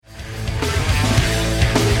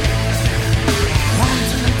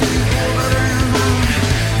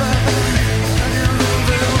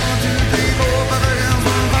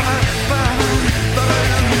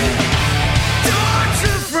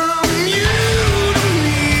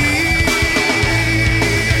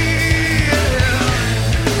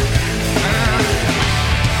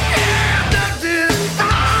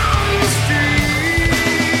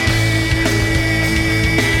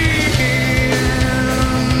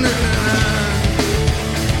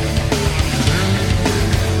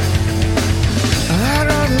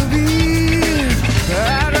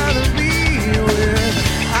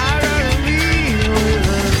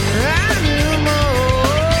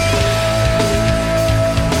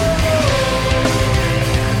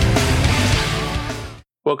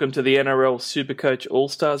Welcome to the NRL Supercoach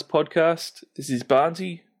All-Stars podcast. This is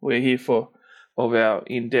Barnsey. We're here for all of our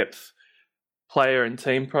in-depth player and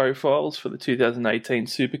team profiles for the 2018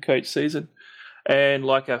 Supercoach season. And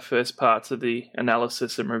like our first parts of the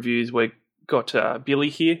analysis and reviews, we've got Billy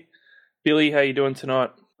here. Billy, how you doing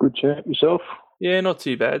tonight? Good chat. Yourself? Yeah, not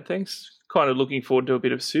too bad, thanks. Kind of looking forward to a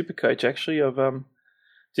bit of Supercoach, actually. I've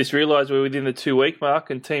just realised we're within the 2-week mark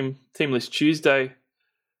and Team List Tuesday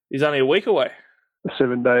is only a week away.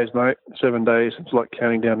 7 days, mate. 7 days. It's like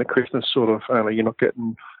counting down to Christmas, sort of, only you're not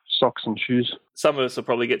getting socks and shoes. Some of us will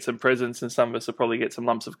probably get some presents and some of us will probably get some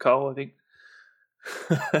lumps of coal, I think.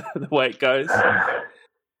 The way it goes.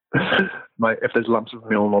 Mate, if there's lumps of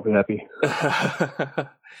meal, I'll be happy.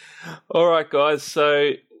 All right, guys.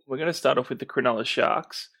 So we're going to start off with the Cronulla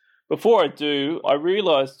Sharks. Before I do, I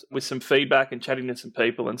realised with some feedback and chatting to some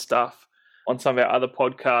people and stuff on some of our other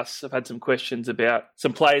podcasts, I've had some questions about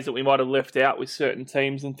some players that we might have left out with certain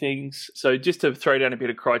teams and things. So just to throw down a bit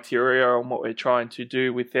of criteria on what we're trying to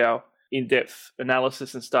do with our in-depth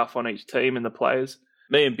analysis and stuff on each team and the players.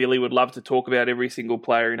 Me and Billy would love to talk about every single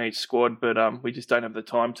player in each squad, but we just don't have the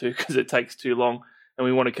time to because it takes too long and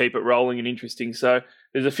we want to keep it rolling and interesting. So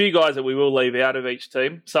there's a few guys that we will leave out of each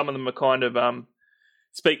team. Some of them are kind of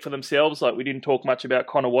speak for themselves. Like we didn't talk much about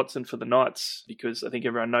Connor Watson for the Knights because I think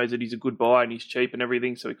everyone knows that he's a good buy and he's cheap and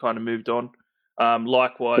everything, so we kind of moved on.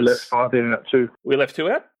 Likewise, we left 5 in that too. We left 2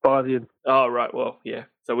 out? 5 in. Oh, right. Well, yeah.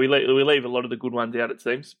 So we leave a lot of the good ones out, it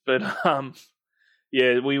seems. But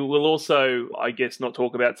yeah, we will also, I guess, not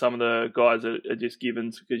talk about some of the guys that are just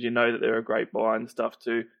givens because you know that they're a great buy and stuff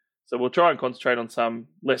too. So we'll try and concentrate on some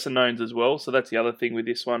lesser knowns as well. So that's the other thing with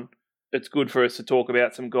this one. It's good for us to talk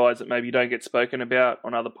about some guys that maybe don't get spoken about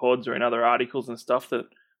on other pods or in other articles and stuff that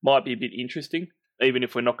might be a bit interesting. Even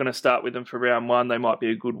if we're not going to start with them for round one, they might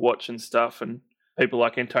be a good watch and stuff. And people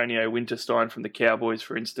like Antonio Winterstein from the Cowboys,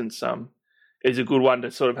 for instance, is a good one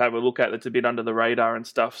to sort of have a look at that's a bit under the radar and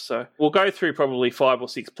stuff. So we'll go through probably 5 or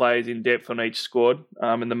 6 players in depth on each squad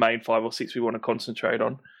and the main 5 or 6 we want to concentrate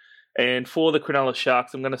on. And for the Cronulla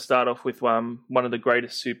Sharks, I'm going to start off with one of the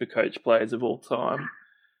greatest Supercoach players of all time,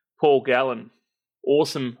 Paul Gallen.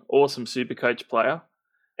 Awesome Supercoach player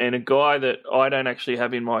and a guy that I don't actually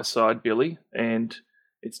have in my side, Billy, and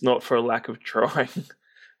it's not for a lack of trying.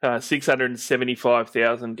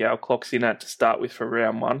 675,000 Gal clocks in at to start with for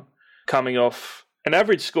round one, coming off an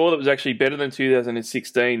average score that was actually better than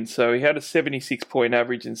 2016. So he had a 76-point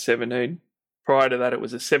average in 17. Prior to that, it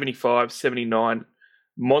was a 75, 79,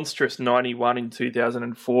 monstrous 91 in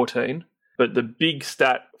 2014. But the big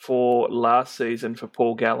stat for last season for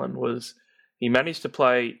Paul Gallen was he managed to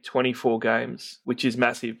play 24 games, which is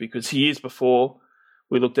massive because years before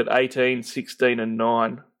we looked at 18, 16 and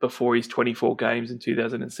 9 before his 24 games in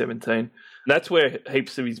 2017. That's where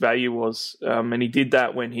heaps of his value was. And he did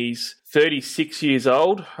that when he's 36 years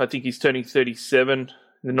old. I think he's turning 37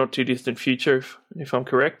 in the not too distant future, if I'm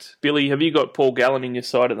correct. Billy, have you got Paul Gallen in your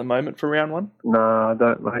side at the moment for round one? No, I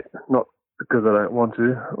don't, mate. Not because I don't want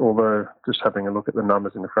to, although just having a look at the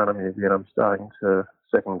numbers in front of me again, I'm starting to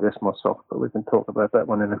second guess myself, but we can talk about that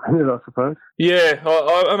one in a minute, I suppose. Yeah,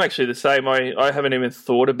 I'm actually the same. I haven't even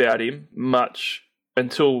thought about him much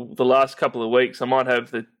until the last couple of weeks. I might have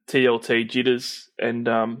the TLT jitters and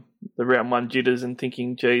the round one jitters and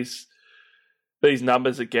thinking, geez, these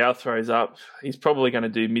numbers that Gal throws up, he's probably going to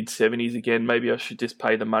do mid-70s again. Maybe I should just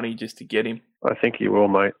pay the money just to get him. I think he will,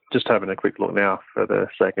 mate. Just having a quick look now for the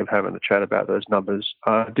sake of having a chat about those numbers.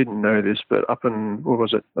 I didn't know this, but up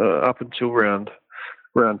until round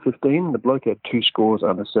 15, the bloke had 2 scores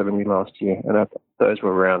under 70 last year, and those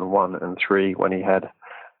were round 1 and 3 when he had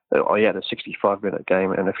a 65-minute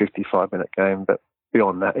game and a 55-minute game, but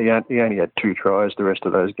beyond that, he only had 2 tries the rest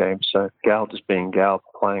of those games. So Gal, just being Gal,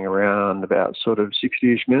 playing around about sort of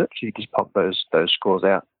 60-ish minutes, he just popped those scores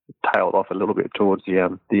out, tailed off a little bit towards the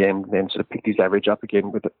end, and then sort of picked his average up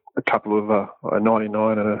again with a couple of a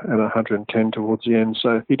 99 and a 110 towards the end.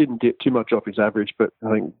 So he didn't dip too much off his average, but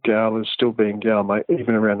I think Gal is still being Gal, mate,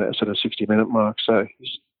 even around that sort of 60-minute mark. So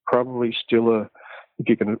he's probably still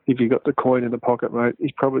if you got the coin in the pocket, mate,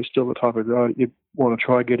 he's probably still the type of guy you want to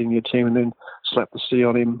try getting your team and then slap the C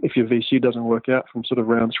on him if your VC doesn't work out from sort of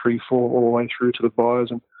round 3, 4 all the way through to the buyers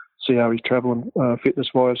and see how he's travelling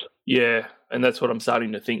fitness-wise. Yeah, and that's what I'm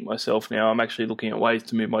starting to think myself now. I'm actually looking at ways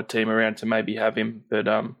to move my team around to maybe have him. But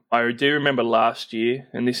I do remember last year,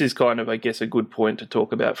 and this is kind of, I guess, a good point to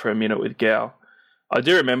talk about for a minute with Gal. I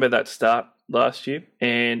do remember that start last year,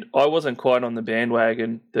 and I wasn't quite on the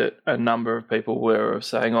bandwagon that a number of people were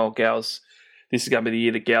saying, oh, this is going to be the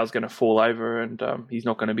year that Gal's going to fall over and he's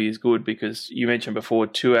not going to be as good, because you mentioned before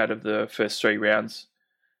 2 out of the first 3 rounds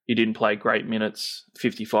he didn't play great minutes,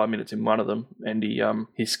 55 minutes in one of them, and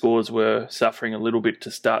his scores were suffering a little bit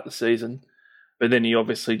to start the season. But then he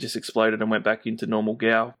obviously just exploded and went back into normal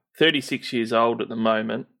Gow. 36 years old at the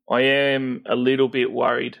moment. I am a little bit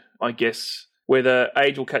worried, I guess, whether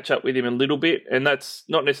age will catch up with him a little bit, and that's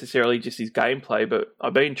not necessarily just his gameplay, but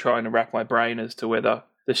I've been trying to rack my brain as to whether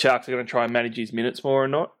the Sharks are going to try and manage his minutes more or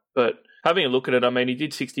not. But having a look at it, I mean, he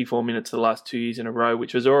did 64 minutes the last 2 years in a row,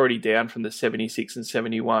 which was already down from the 76 and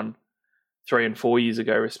 71 3 and 4 years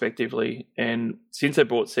ago, respectively. And since they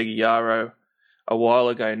brought Seguiaro a while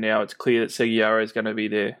ago now, it's clear that Seguiaro is going to be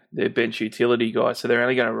their bench utility guy. So they're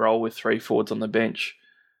only going to roll with 3 forwards on the bench.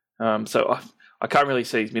 So I can't really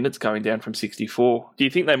see his minutes going down from 64. Do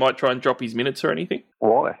you think they might try and drop his minutes or anything?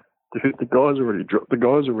 Why? The guy's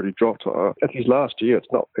already dropped. At his last year, it's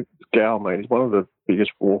Gow, mate. He's one of the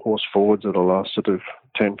biggest warhorse forwards of the last sort of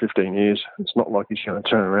 10, 15 years. It's not like he's going to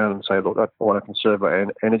turn around and say, look, I want to conserve my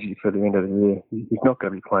energy for the end of the year. He's not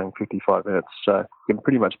going to be playing 55 minutes. So you can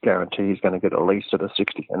pretty much guarantee he's going to get at least at a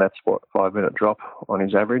 60, and that's what, 5-minute drop on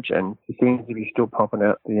his average. And he seems to be still pumping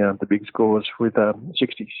out the big scores with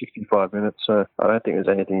 60, 65 minutes. So I don't think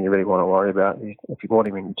there's anything you really want to worry about. If you want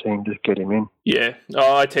him in your team, just get him in. Yeah,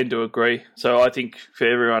 I tend to agree. So I think for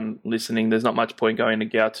everyone listening, there's not much point going to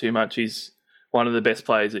Gow too much. He's one of the best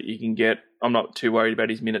players that you can get. I'm not too worried about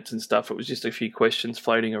his minutes and stuff. It was just a few questions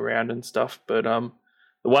floating around and stuff. But the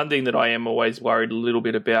one thing that I am always worried a little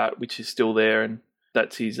bit about, which is still there, and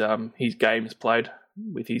that's his games played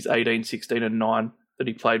with his 18, 16 and 9 that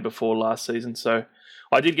he played before last season. So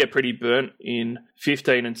I did get pretty burnt in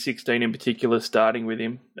 15 and 16 in particular, starting with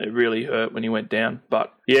him. It really hurt when he went down.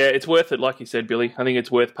 But yeah, it's worth it, like you said, Billy. I think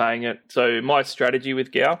it's worth paying it. So my strategy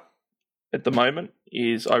with Gow at the moment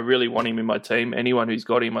is I really want him in my team. Anyone who's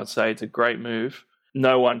got him, I'd say it's a great move.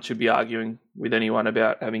 No one should be arguing with anyone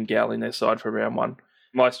about having Gow in their side for round one.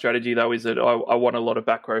 My strategy, though, is that I want a lot of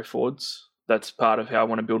back row forwards. That's part of how I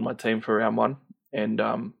want to build my team for round one. And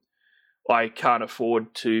I can't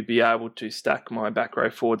afford to be able to stack my back row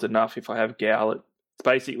forwards enough if I have Gow. It's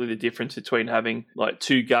basically the difference between having like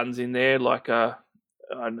 2 guns in there, like a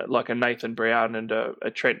Nathan Brown and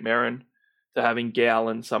a Trent Merrin, to having Gow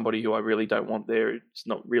and somebody who I really don't want there. It's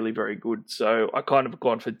not really very good. So I kind of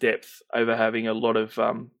gone for depth over having a lot of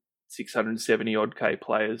 670 odd K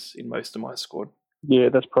players in most of my squad. Yeah,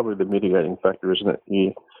 that's probably the mitigating factor, isn't it?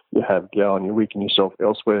 You have Gow and you weaken yourself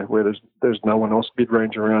elsewhere where there's no one else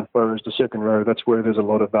mid-range around. Whereas the second row, that's where there's a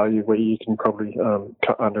lot of value, where you can probably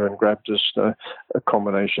cut under and grab just a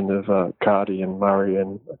combination of Cardi and Murray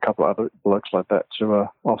and a couple of other blokes like that to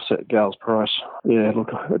offset Gow's price. Yeah, look,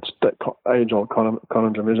 it's that age-old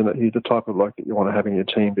conundrum, isn't it? He's the type of bloke that you want to have in your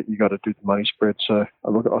team, but you got to do the money spread. So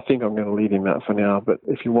look, I think I'm going to leave him out for now. But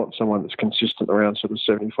if you want someone that's consistent around sort of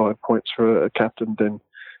 75 points for a captain, then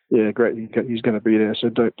yeah, great. He's going to be there, so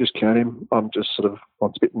don't discount him. I'm just sort of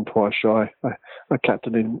once bitten, twice shy. I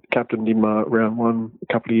captained him round one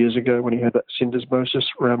a couple of years ago when he had that syndesmosis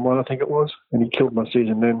round one, I think it was, and he killed my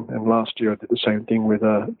season then. And last year I did the same thing with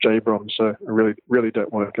J-Brom, so I really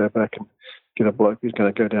don't want to go back and get a bloke who's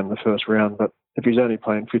going to go down in the first round. But if he's only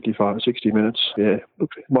playing 55 or 60 minutes, yeah, look,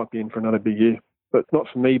 he might be in for another big year. But not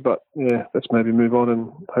for me, but yeah, let's maybe move on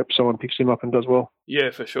and hope someone picks him up and does well.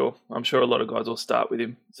 Yeah, for sure. I'm sure a lot of guys will start with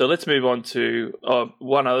him. So let's move on to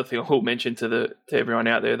one other thing I will mention to everyone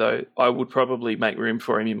out there, though. I would probably make room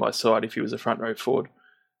for him in my side if he was a front row forward.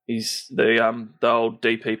 He's the old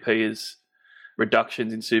DPP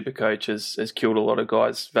reductions in Supercoach has killed a lot of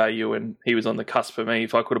guys' value, and he was on the cusp for me.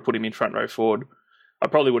 If I could have put him in front row forward, I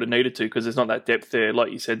probably would have needed to, because there's not that depth there.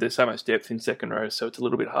 Like you said, there's so much depth in second row, so it's a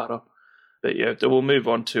little bit harder. But yeah, we'll move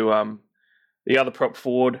on to the other prop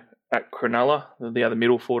forward at Cronulla, the other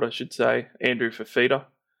middle forward, I should say, Andrew Fifita.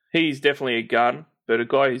 He's definitely a gun, but a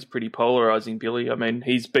guy who's pretty polarising, Billy. I mean,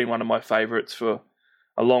 he's been one of my favourites for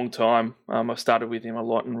a long time. I started with him a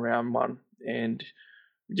lot in round one and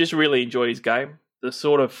just really enjoy his game. The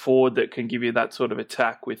sort of forward that can give you that sort of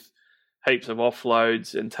attack with heaps of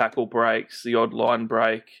offloads and tackle breaks, the odd line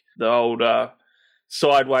break, the old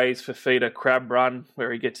sideways Fifita crab run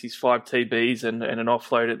where he gets his 5 TBs and an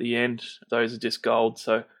offload at the end. Those are just gold.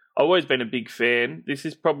 So I've always been a big fan. This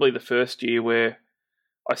is probably the first year where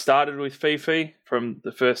I started with Fifi from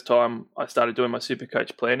the first time I started doing my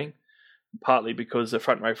Supercoach planning, partly because the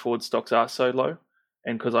front row forward stocks are so low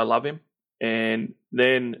and because I love him. And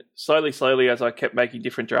then slowly, as I kept making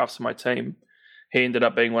different drafts for my team, he ended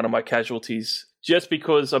up being one of my casualties just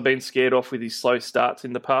because I've been scared off with his slow starts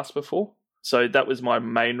in the past before. So that was my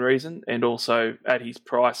main reason, and also at his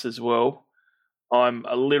price as well. I'm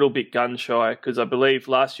a little bit gun shy because I believe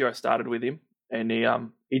last year I started with him and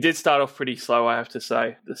He did start off pretty slow, I have to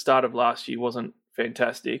say. The start of last year wasn't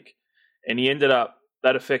fantastic, and he ended up,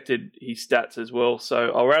 that affected his stats as well.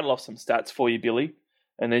 So I'll rattle off some stats for you, Billy,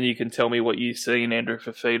 and then you can tell me what you see in Andrew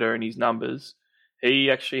Fifita and his numbers. He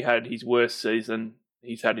actually had his worst season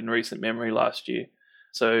he's had in recent memory last year.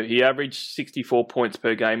 So he averaged 64 points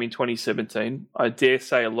per game in 2017. I dare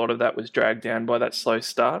say a lot of that was dragged down by that slow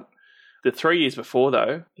start. The 3 years before,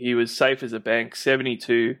 though, he was safe as a bank,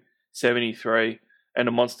 72, 73, and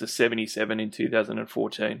a monster 77 in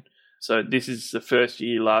 2014. So this is the first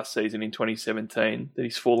year last season in 2017 that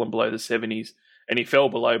he's fallen below the 70s, and he fell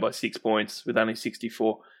below by 6 points with only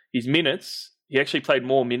 64. His minutes, he actually played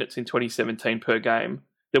more minutes in 2017 per game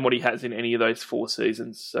than what he has in any of those 4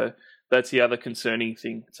 seasons. So that's the other concerning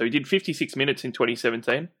thing. So he did 56 minutes in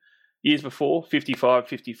 2017. Years before, 55,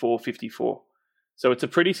 54, 54. So it's a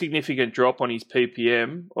pretty significant drop on his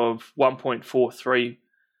PPM of 1.43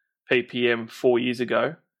 PPM 4 years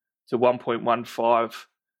ago to 1.15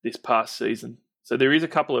 this past season. So there is a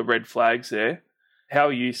couple of red flags there. How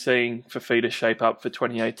are you seeing Fifita shape up for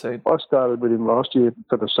 2018? I started with him last year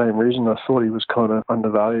for the same reason. I thought he was kind of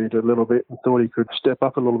undervalued a little bit and thought he could step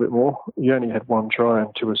up a little bit more. He only had 1 try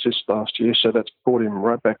and 2 assists last year, so that's brought him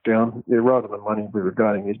right back down. Yeah, right on the money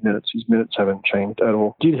regarding his minutes. His minutes haven't changed at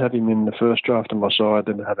all. Did have him in the first draft on my side,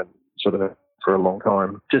 then haven't sort of for a long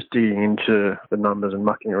time. Just digging into the numbers and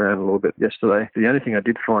mucking around a little bit yesterday. The only thing I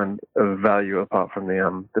did find of value apart from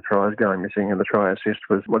the tries going missing and the try assist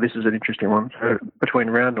was, well, this is an interesting one. So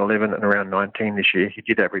between round 11 and around 19 this year, he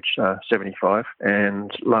did average 75.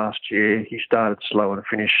 And last year he started slow and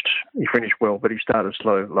he finished well, but he started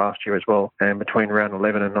slow last year as well. And between round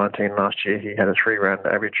 11 and 19 last year, he had a 3-round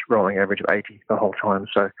rolling average of 80 the whole time.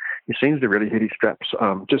 So he seems to really hit his straps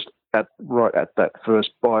just right at that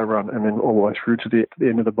first buy run and then all the way through to the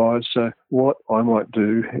end of the buys. So what I might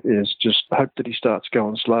do is just hope that he starts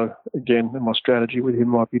going slow again. And my strategy with him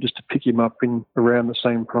might be just to pick him up in around the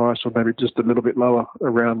same price or maybe just a little bit lower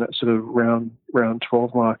around that sort of round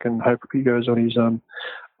 12 mark and hope he goes on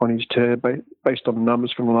his tear based on the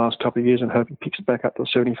numbers from the last couple of years and hope he picks it back up to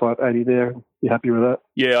 75, 80 there. And be happy with that.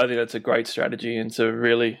 Yeah, I think that's a great strategy and it's a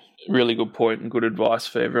really, really good point and good advice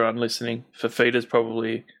for everyone listening. Fifita's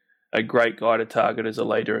probably a great guy to target as a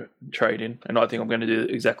later trade in. And I think I'm going to do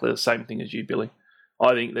exactly the same thing as you, Billy.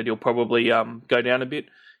 I think that he'll probably go down a bit.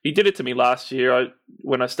 He did it to me last year.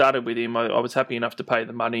 When I started with him, I was happy enough to pay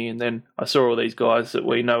the money. And then I saw all these guys that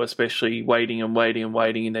we know, especially waiting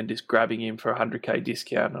and then just grabbing him for a 100K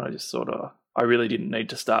discount. And I just thought, I really didn't need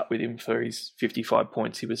to start with him for his 55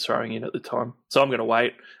 points he was throwing in at the time. So I'm going to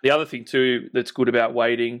wait. The other thing too that's good about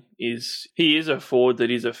waiting is he is a forward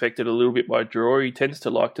that is affected a little bit by draw. He tends to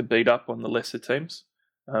like to beat up on the lesser teams.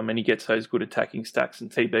 And he gets those good attacking stacks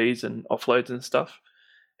and TBs and offloads and stuff.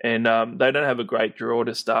 And they don't have a great draw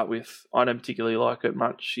to start with. I don't particularly like it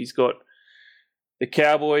much. He's got the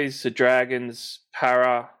Cowboys, the Dragons,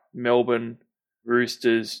 Para, Melbourne,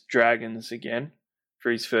 Roosters, Dragons again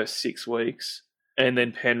for his first 6 weeks, and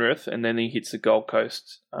then Penrith, and then he hits the Gold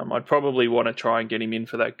Coast. I'd probably want to try and get him in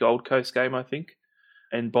for that Gold Coast game, I think.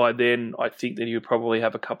 And by then, I think that he would probably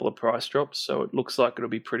have a couple of price drops, so it looks like it'll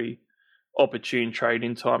be pretty opportune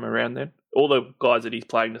trade-in time around then. All the guys that he's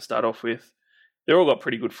playing to start off with, they're all got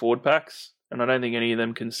pretty good forward packs, and I don't think any of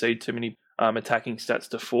them concede too many attacking stats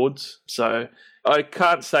to forwards. So I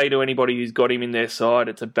can't say to anybody who's got him in their side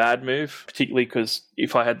it's a bad move, particularly because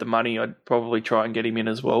if I had the money, I'd probably try and get him in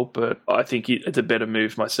as well. But I think it's a better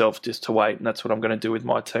move myself just to wait, and that's what I'm going to do with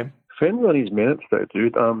my team. Depends on his minutes though,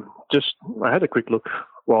 dude. I had a quick look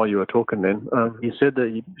while you were talking then. You said that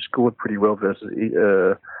he scored pretty well versus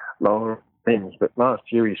lower teams, but last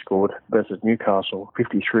year he scored versus Newcastle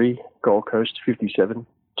 53, Gold Coast 57,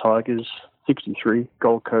 Tigers 63,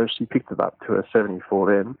 Gold Coast he picked it up to a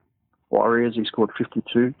 74 then. Warriors he scored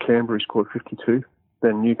 52, Canberra he scored 52,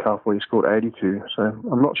 then Newcastle he scored 82. So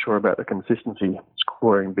I'm not sure about the consistency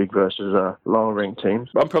scoring big versus lower ranked teams.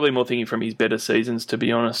 I'm probably more thinking from his better seasons, to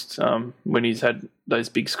be honest, when he's had those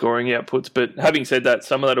big scoring outputs. But having said that,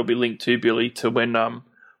 some of that will be linked to Billy to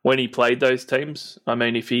when he played those teams. I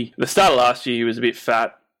mean, the start of last year he was a bit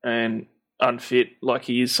fat and unfit like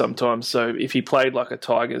he is sometimes. So if he played like a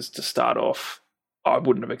Tigers to start off, I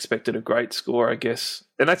wouldn't have expected a great score, I guess.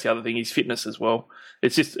 And that's the other thing, his fitness as well.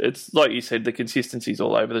 It's like you said, the consistency's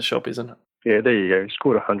all over the shop, isn't it? Yeah, there you go. He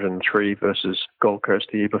scored 103 versus Gold Coast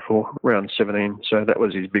the year before, round 17. So that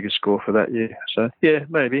was his biggest score for that year. So, yeah,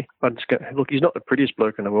 maybe. Look, he's not the prettiest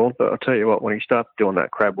bloke in the world, but I'll tell you what, when he starts doing that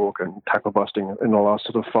crab walk and tackle busting in the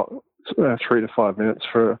last sort of 3 to 5 minutes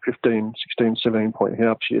for a 15, 16, 17-point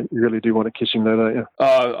helps, you really do want to kiss him, though, don't you?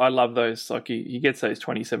 Oh, I love those. Like, he gets those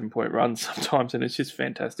 27-point runs sometimes, and it's just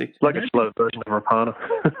fantastic. Like a slow version of Rapana.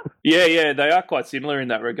 Yeah, they are quite similar in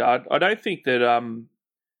that regard. I don't think that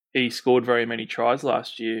he scored very many tries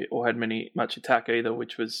last year or had much attack either,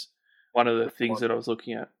 which was one of the things that I was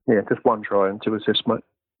looking at. Yeah, just 1 try and 2 assists, mate.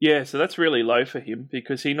 Yeah, so that's really low for him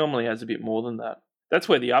because he normally has a bit more than that. That's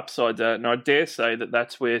where the upside's at, and I dare say that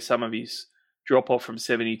that's where some of his drop-off from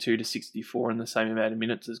 72 to 64 in the same amount of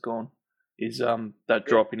minutes has gone, is that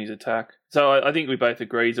drop in his attack. So I think we both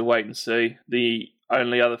agree he's a wait and see. The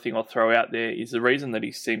only other thing I'll throw out there is the reason that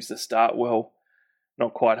he seems to start well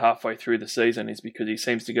not quite halfway through the season is because he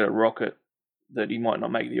seems to get a rocket that he might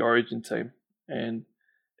not make the Origin team. And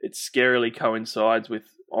it scarily coincides with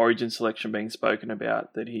Origin selection being spoken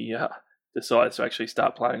about that he decides to actually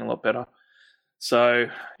start playing a lot better. So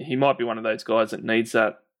he might be one of those guys that needs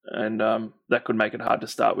that, and that could make it hard to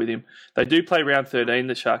start with him. They do play round 13,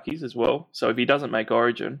 the Sharkies, as well. So if he doesn't make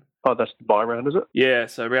Origin... Oh, that's the bye round, is it? Yeah,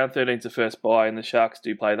 so round 13 is the first bye, and the Sharks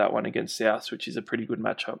do play that one against South, which is a pretty good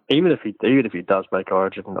matchup. Even if he does make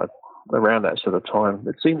Origin around that sort of time,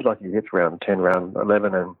 it seems like he hits round 10, round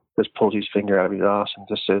 11, and just pulls his finger out of his arse and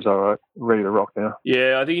just says, all right, ready to rock now.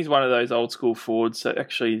 Yeah, I think he's one of those old school forwards that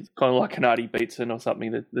actually kind of like an Artie Beetson or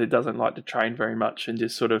something that doesn't like to train very much and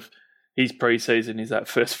just sort of his pre-season is that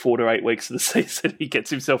first 4 to 8 weeks of the season. He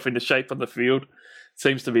gets himself into shape on the field.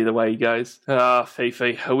 Seems to be the way he goes.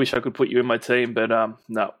 Fifi, I wish I could put you in my team, but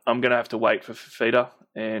no, I'm going to have to wait for Fifita,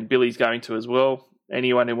 and Billy's going to as well.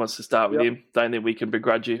 Anyone who wants to start with him, don't think we can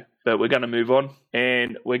begrudge you. But we're going to move on,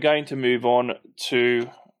 and we're going to move on to,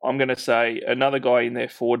 I'm going to say, another guy in their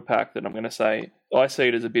forward pack that I'm going to say, I see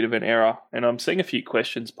it as a bit of an error, and I'm seeing a few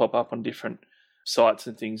questions pop up on different sites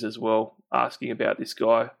and things as well, asking about this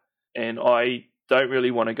guy, and I don't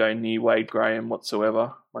really want to go near Wade Graham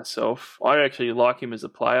whatsoever myself. I actually like him as a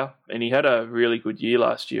player, and he had a really good year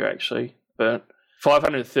last year, actually. But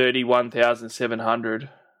 531,700,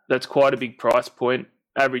 that's quite a big price point.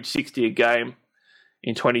 Average 60 a game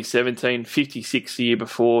in 2017, 56 the year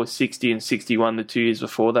before, 60 and 61 the 2 years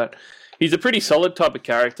before that. He's a pretty solid type of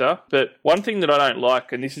character, but one thing that I don't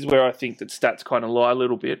like, and this is where I think that stats kind of lie a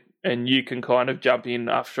little bit, and you can kind of jump in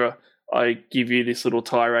after I give you this little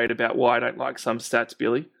tirade about why I don't like some stats,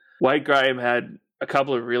 Billy. Wade Graham had a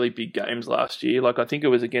couple of really big games last year. Like I think it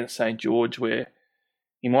was against St. George where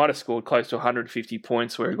he might have scored close to 150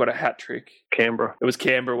 points where he got a hat-trick. Canberra. It was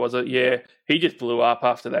Canberra, was it? Yeah. He just blew up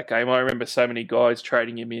after that game. I remember so many guys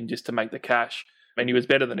trading him in just to make the cash. And he was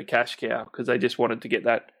better than a cash cow because they just wanted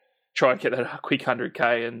to try and get that quick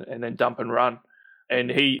 100K and then dump and run.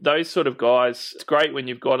 And those sort of guys, it's great when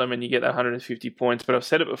you've got them and you get that 150 points. But I've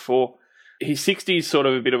said it before, his 60 is sort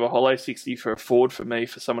of a bit of a hollow 60 for a forward for me,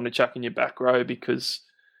 for someone to chuck in your back row, because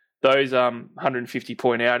those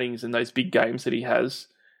 150-point outings and those big games that he has,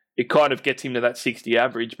 it kind of gets him to that 60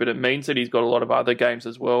 average, but it means that he's got a lot of other games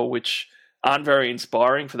as well, which aren't very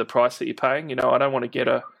inspiring for the price that you're paying. You know, I don't want to get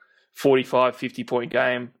a 45, 50-point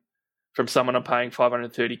game from someone I'm paying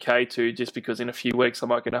 530K to just because in a few weeks I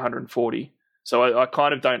might get 140. So I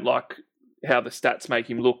kind of don't like how the stats make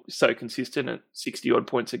him look so consistent at 60-odd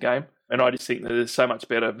points a game. And I just think that there's so much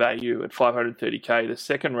better value at 530K. The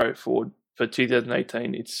second row forward for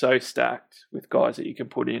 2018, it's so stacked with guys that you can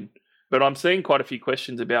put in. But I'm seeing quite a few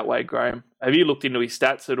questions about Wade Graham. Have you looked into his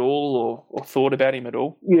stats at all or thought about him at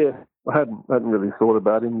all? Yeah, I hadn't really thought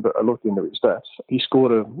about him, but I looked into his stats. He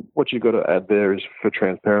scored what you've got to add there is for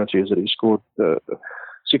transparency is that he scored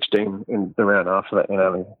 16 in the round after that in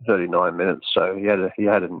only 39 minutes. So he had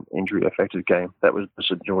an injury-affected game. That was the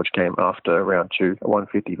St. George game after round 2,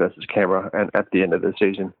 150 versus Canberra. And at the end of the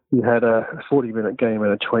season, he had a 40-minute game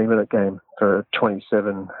and a 20-minute game for a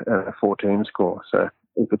 27 and a 14 score. So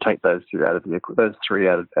if you take those three out of the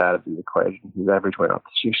equation, his average went up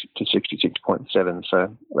to 66.7.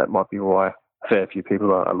 So that might be why a fair few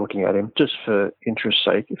people are looking at him. Just for interest's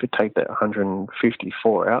sake, if you take that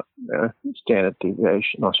 154 out, standard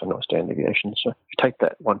deviation, not standard deviation. So if you take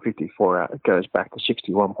that 154 out, it goes back to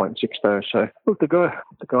 61.6 though. So look, the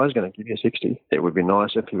guy's going to give you 60. It would be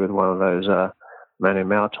nice if he was one of those Manu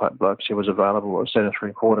Mao type blokes who was available at centre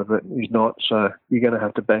 3/4, but he's not. So you're going to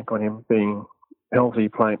have to bank on him being healthy,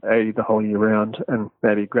 playing 80 the whole year round and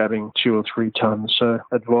maybe grabbing 2 or 3 tons. So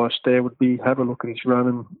advice there would be have a look at his run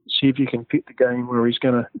and see if you can pick the game where he's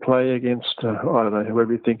going to play against, I don't know,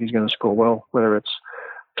 whoever you think he's going to score well, whether it's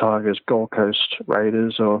Tigers, Gold Coast,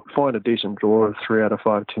 Raiders, or find a decent draw of 3 out of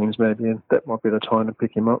 5 teams maybe, and that might be the time to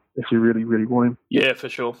pick him up if you really, really want him. Yeah, for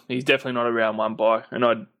sure. He's definitely not a round one buy, and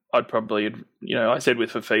I'd probably, I said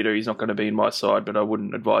with Fafita he's not going to be in my side, but I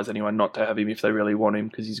wouldn't advise anyone not to have him if they really want him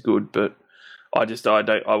because he's good. But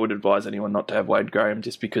I would advise anyone not to have Wade Graham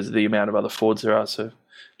just because of the amount of other forwards there are. So,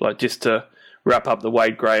 just to wrap up the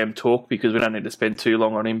Wade Graham talk because we don't need to spend too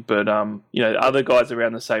long on him. But other guys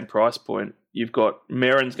around the same price point, you've got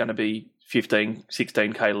Merrin's going to be 15,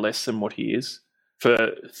 16k less than what he is. For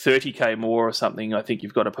 30k more or something, I think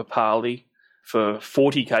you've got a Papali. For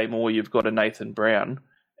 40k more, you've got a Nathan Brown.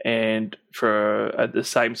 And for at the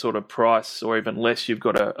same sort of price or even less, you've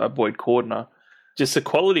got a Boyd Cordner. Just the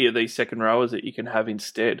quality of these second rowers that you can have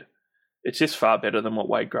instead, it's just far better than what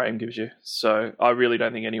Wade Graham gives you. So I really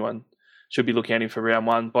don't think anyone should be looking at him for round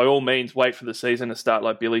one. By all means, wait for the season to start,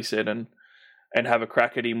 like Billy said, and have a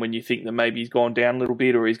crack at him when you think that maybe he's gone down a little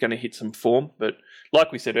bit or he's going to hit some form. But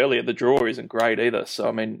like we said earlier, the draw isn't great either. So,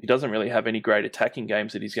 I mean, he doesn't really have any great attacking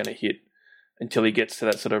games that he's going to hit until he gets to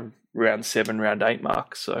that sort of round 7, round 8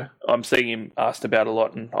 mark. So I'm seeing him asked about a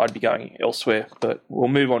lot and I'd be going elsewhere. But we'll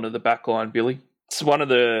move on to the back line, Billy. It's one of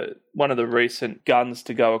the recent guns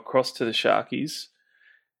to go across to the Sharkies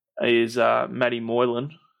is Matty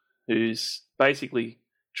Moylan, who's basically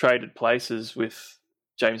traded places with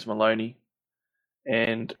James Maloney.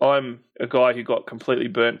 And I'm a guy who got completely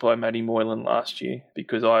burnt by Matty Moylan last year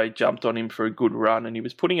because I jumped on him for a good run and he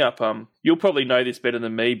was putting up, you'll probably know this better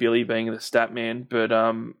than me, Billy, being the stat man, but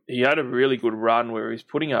he had a really good run where he was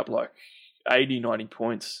putting up like 80, 90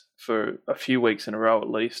 points for a few weeks in a row at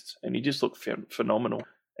least, and he just looked phenomenal.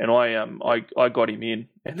 And I got him in,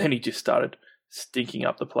 and then he just started stinking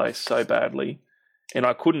up the place so badly. And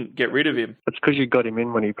I couldn't get rid of him. It's because you got him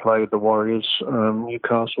in when he played the Warriors,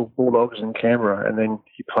 Newcastle, Bulldogs and Canberra, and then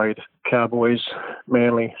he played Cowboys,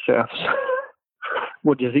 Manly, Souths.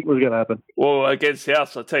 What do you think was going to happen? Well, against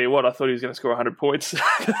Souths, I'll tell you what, I thought he was going to score 100 points.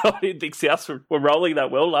 I didn't think Souths were rolling that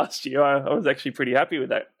well last year. I was actually pretty happy with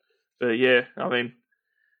that. But yeah, I mean,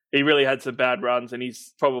 he really had some bad runs, and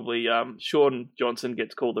he's probably, Sean Johnson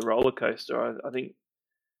gets called the roller coaster. I think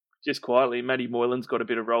just quietly, Matty Moylan's got a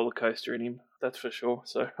bit of roller coaster in him, that's for sure.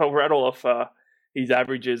 So I'll rattle off his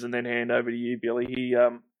averages and then hand over to you, Billy.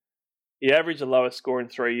 He averaged the lowest score in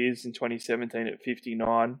 3 years in 2017 at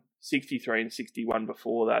 59, 63 and 61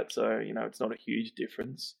 before that. So, it's not a huge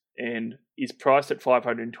difference. And he's priced at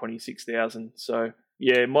 526,000. So,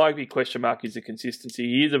 yeah, my big question mark is the consistency.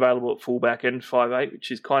 He is available at fullback and 5'8",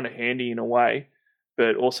 which is kind of handy in a way,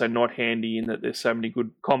 but also not handy in that there's so many good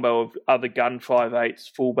combo of other gun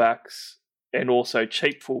 5'8", fullbacks, and also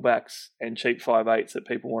cheap fullbacks and cheap 5'8" that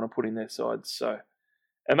people want to put in their sides. So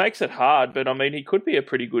it makes it hard, but I mean, he could be a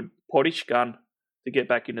pretty good pottish gun to get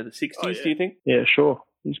back into the 60s, do you think? Yeah, sure.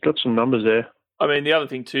 He's got some numbers there. I mean, the other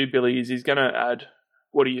thing too, Billy, is he's going to add,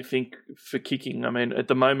 what do you think for kicking? I mean, at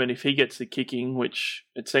the moment, if he gets the kicking, which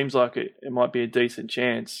it seems like it might be a decent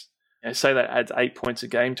chance, say that adds 8 points a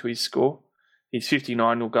game to his score, his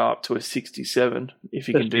 59 will go up to a 67 if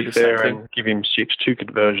he can do the same thing. And give him 2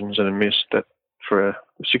 conversions and a miss that for a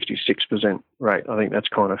 66% rate. I think that's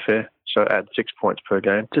kind of fair. So add 6 points per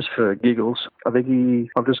game. Just for giggles, I think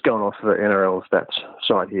I'm just going off the NRL stats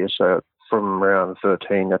side here. So from round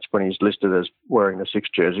 13, that's when he's listed as wearing the 6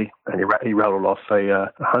 jersey. And he rattled off a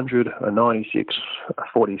 100, a 96, a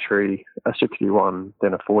 43, a 61,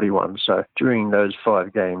 then a 41. So during those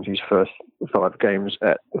 5 games, his first 5 games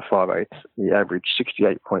at 5'8", he averaged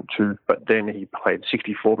 68.2. But then he played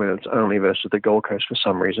 64 minutes only versus the Gold Coast for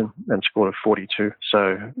some reason and scored a 42.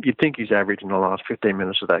 So you'd think his average in the last 15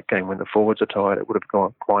 minutes of that game when the forwards are tired, it would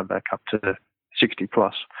have climbed back up to 60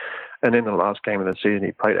 plus. And then the last game of the season,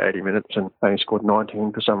 he played 80 minutes and only scored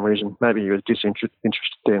 19 for some reason. Maybe he was disinterested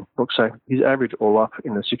then. Look, so his average all up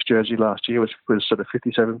in the 6 jersey last year was sort of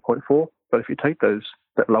 57.4. But if you take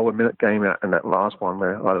that lower minute game out and that last one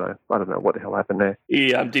where, I don't know what the hell happened there.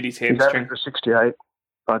 He did his hamstring. His average was 68.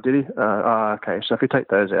 Did he? Okay, so if you take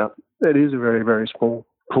those out, it is a very, very small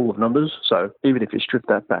pool of numbers. So even if you strip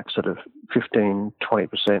that back sort of 15,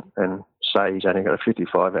 20% and say he's only got a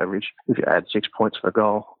 55 average, if you add 6 points per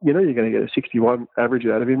goal, you're going to get a 61 average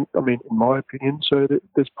out of him, I mean, in my opinion. So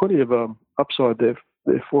there's plenty of upside there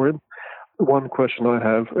for him. One question I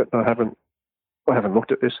have, I haven't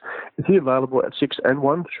looked at this, is he available at 6 and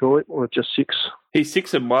 1, surely, or just 6? He's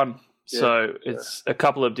 6 and 1. So it's a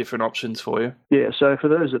couple of different options for you. Yeah, so for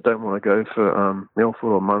those that don't want to go for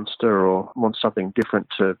Milford or Munster or want something different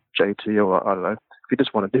to JT or, I don't know, if you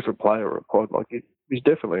just want a different player or a pod, he's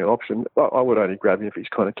definitely an option. I would only grab him if he's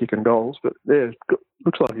kind of kicking goals, but yeah,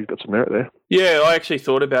 looks like he's got some merit there. Yeah, I actually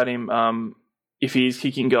thought about him if he is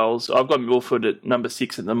kicking goals. I've got Milford at number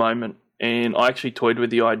 6 at the moment, and I actually toyed with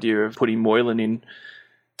the idea of putting Moylan in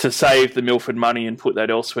to save the Milford money and put that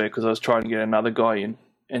elsewhere because I was trying to get another guy in,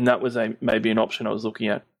 and that was maybe an option I was looking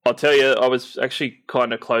at. I'll tell you, I was actually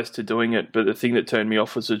kind of close to doing it, but the thing that turned me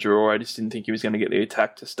off was the draw. I just didn't think he was going to get the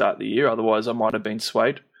attack to start the year, otherwise I might have been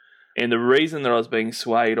swayed. And the reason that I was being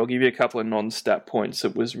swayed, I'll give you a couple of non-stat points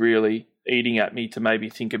that was really eating at me to maybe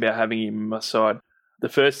think about having him on my side. The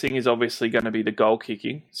first thing is obviously going to be the goal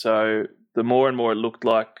kicking. So the more and more it looked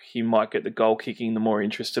like he might get the goal kicking, the more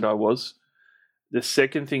interested I was. The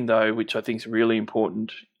second thing, though, which I think is really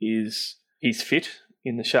important, is he's fit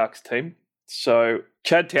in the Sharks team. So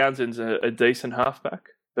Chad Townsend's a decent halfback,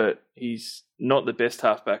 but he's not the best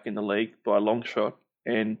halfback in the league by a long shot.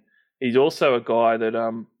 And he's also a guy that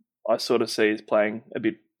I sort of see as playing a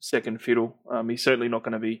bit second fiddle. He's certainly not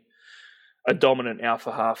going to be a dominant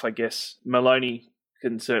alpha half, I guess. Maloney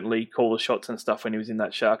can certainly call the shots and stuff when he was in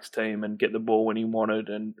that Sharks team and get the ball when he wanted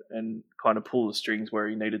and kind of pull the strings where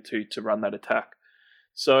he needed to run that attack.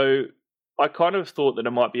 So I kind of thought that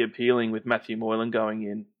it might be appealing with Matthew Moylan going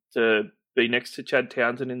in to be next to Chad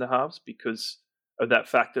Townsend in the halves because of that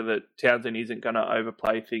factor that Townsend isn't going to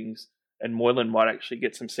overplay things and Moylan might actually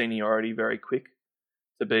get some seniority very quick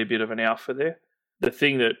to be a bit of an alpha there. The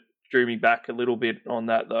thing that drew me back a little bit on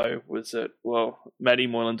that, though, was that, well, Matty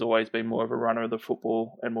Moylan's always been more of a runner of the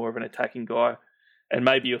football and more of an attacking guy. And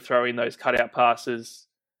maybe you'll throw in those cutout passes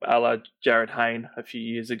a la Jared Hayne a few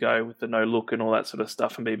years ago with the no look and all that sort of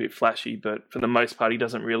stuff and be a bit flashy. But for the most part, he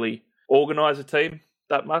doesn't really organise a team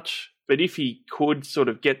that much. But if he could sort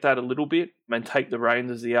of get that a little bit and take the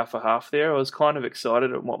reins as the alpha half there, I was kind of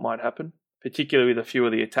excited at what might happen, particularly with a few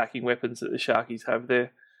of the attacking weapons that the Sharkies have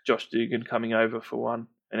there. Josh Dugan coming over for one,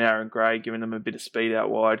 and Aaron Gray giving them a bit of speed out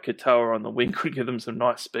wide. Katoa on the wing could give them some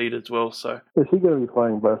nice speed as well. So, is he going to be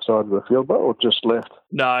playing both sides of the field, or just left?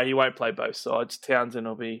 No, he won't play both sides. Townsend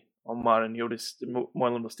will be on one, and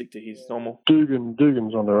Moylan will stick to his normal.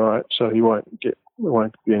 Dugan's on the right, so he won't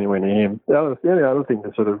be anywhere near him. The only other thing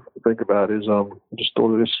to sort of think about is I just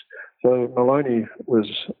thought of this. So Maloney was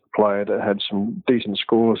a player that had some decent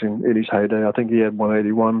scores in his heyday. I think he had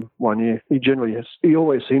 181 one year. He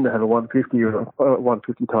always seemed to have a 150 or a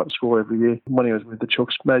 150 type score every year when he was with the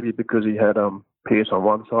Chooks. Maybe because he had Pearce on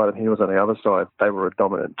one side and he was on the other side. They were a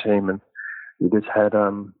dominant team, and he just had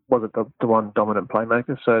wasn't the one dominant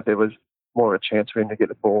playmaker. So there was more a chance for him to get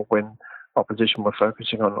the ball when opposition were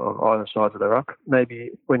focusing on either side of the ruck.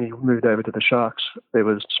 Maybe when he moved over to the Sharks,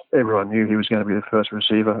 everyone knew he was going to be the first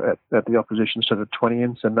receiver at the opposition sort of 20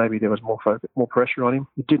 in, so maybe there was more pressure on him.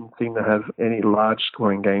 He didn't seem to have any large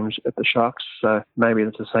scoring games at the Sharks, so maybe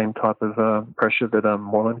it's the same type of pressure that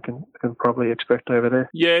Moylan can probably expect over there.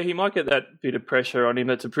 Yeah, he might get that bit of pressure on him.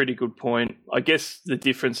 That's a pretty good point. I guess the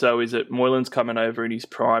difference, though, is that Moylan's coming over in his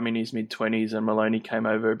prime, in his mid-20s, and Maloney came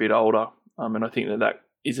over a bit older. And I think that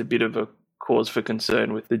is a bit of a cause for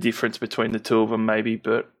concern with the difference between the two of them maybe,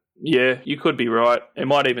 but yeah, you could be right. It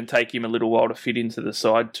might even take him a little while to fit into the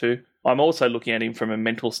side too. I'm also looking at him from a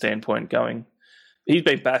mental standpoint going, he's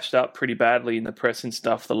been bashed up pretty badly in the press and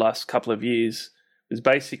stuff the last couple of years. He was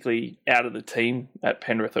basically out of the team at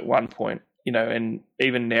Penrith at one point, and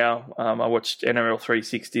even now, I watched NRL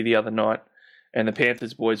 360 the other night and the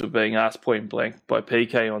Panthers boys were being asked point blank by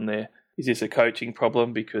PK on there, is this a coaching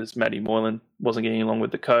problem because Matty Moylan wasn't getting along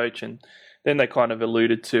with the coach? And then they kind of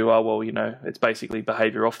alluded to, it's basically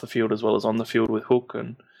behaviour off the field as well as on the field with Hook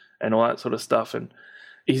and all that sort of stuff. And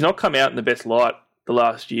he's not come out in the best light the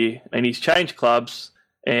last year. And he's changed clubs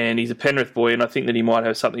and he's a Penrith boy, and I think that he might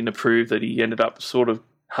have something to prove that he ended up sort of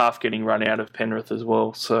half getting run out of Penrith as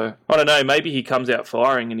well. So, I don't know, maybe he comes out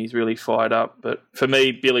firing and he's really fired up. But for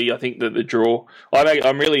me, Billy, I think that the draw,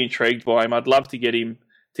 I'm really intrigued by him. I'd love to get him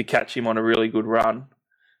to catch him on a really good run,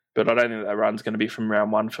 but I don't think that run's going to be from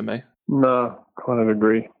round one for me. No, kind of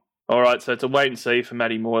agree. All right, so it's a wait and see for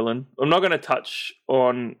Matty Moylan. I'm not going to touch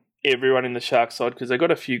on everyone in the Sharks side because they've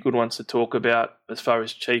got a few good ones to talk about as far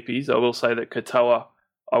as cheapies. I will say that Katoa,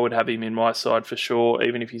 I would have him in my side for sure,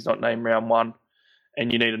 even if he's not named round one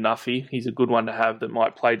and you need a nuffy. He's a good one to have that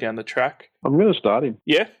might play down the track. I'm going to start him.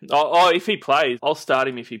 Yeah? If he plays, I'll start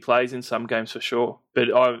him if he plays in some games for sure. But,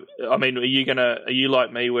 I mean, are you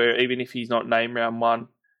like me where even if he's not named round one,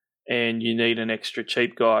 and you need an extra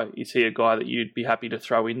cheap guy, is he a guy that you'd be happy to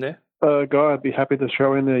throw in there? A guy I'd be happy to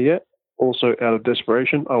throw in there, yeah. Also, out of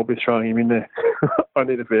desperation, I'll be throwing him in there. I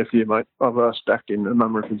need a fair few, mate. I've stacked in a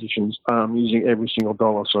number of positions using every single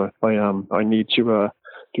dollar, so I need to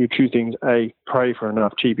do two things: A, pray for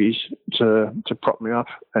enough cheapies to prop me up,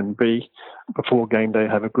 and B, before game day,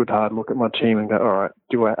 have a good hard look at my team and go, all right,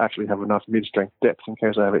 do I actually have enough mid-strength depth in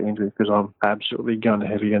case I have an injury? Because I'm absolutely gun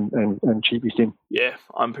heavy and cheapy thin. Yeah,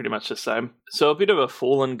 I'm pretty much the same. So a bit of a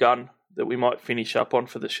fallen gun that we might finish up on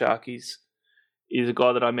for the Sharkies is a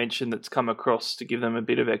guy that I mentioned that's come across to give them a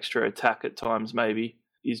bit of extra attack at times maybe,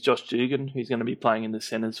 is Josh Dugan, who's going to be playing in the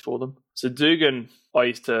centres for them. So Dugan,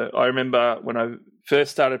 I remember when I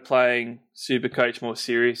first started playing Supercoach more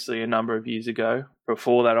seriously a number of years ago.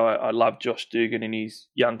 Before that, I loved Josh Dugan in his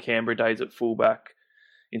young Canberra days at fullback,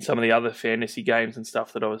 in some of the other fantasy games and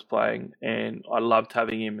stuff that I was playing, and I loved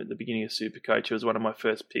having him at the beginning of Supercoach. It was one of my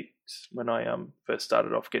first picks when I first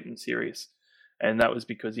started off getting serious, and that was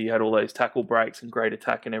because he had all those tackle breaks and great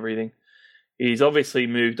attack and everything. He's obviously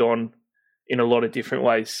moved on in a lot of different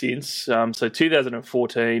ways since. So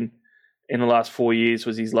 2014, in the last 4 years,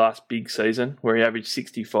 was his last big season where he averaged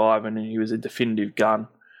 65 and he was a definitive gun.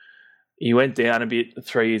 He went down a bit the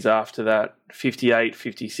 3 years after that, 58,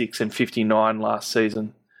 56 and 59 last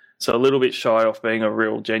season. So a little bit shy off being a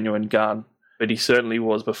real genuine gun, but he certainly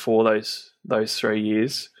was before those 3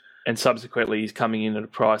 years. And subsequently, he's coming in at a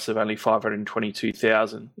price of only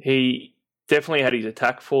 $522,000. He definitely had his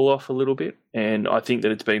attack fall off a little bit, and I think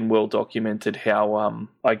that it's been well documented how,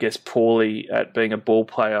 I guess, poorly at being a ball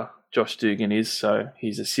player Josh Dugan is, so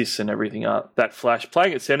his assists and everything aren't that flash.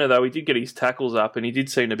 Playing at centre, though, he did get his tackles up, and he did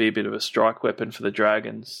seem to be a bit of a strike weapon for the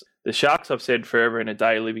Dragons. The Sharks, I've said forever and a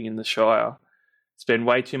day, living in the Shire, spend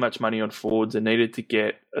way too much money on forwards and needed to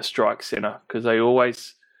get a strike centre, because they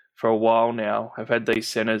always, for a while now, have had these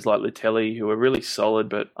centres like Latelli who are really solid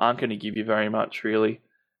but aren't going to give you very much, really.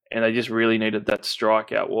 And they just really needed that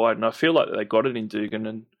strike out wide. And I feel like they got it in Dugan,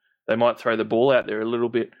 and they might throw the ball out there a little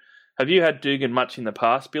bit. Have you had Dugan much in the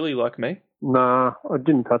past, Billy, like me? Nah, I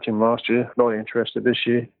didn't touch him last year. Not interested this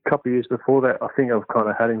year. A couple of years before that, I think I've kind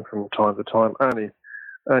of had him from time to time.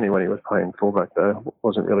 Only when he was playing fullback, though.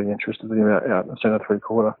 Wasn't really interested in him out in the centre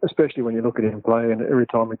three-quarter, especially when you look at him play, and every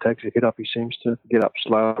time he takes a hit up, he seems to get up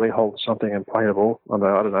slowly, hold something and play the ball. I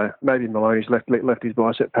don't know. Maybe Maloney's left his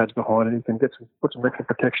bicep pads behind and he can put some extra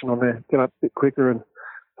protection on there, get up a bit quicker and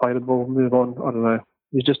play the ball, move on. I don't know.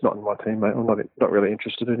 He's just not in my team, mate. I'm not really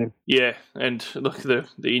interested in him. Yeah, and look, the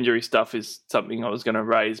injury stuff is something I was going to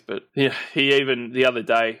raise, but yeah, he even, the other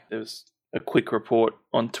day, there was a quick report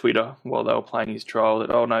on Twitter while they were playing his trial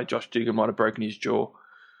that, oh no, Josh Dugan might have broken his jaw.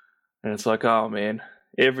 And it's like, oh man,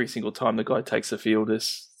 every single time the guy takes the field,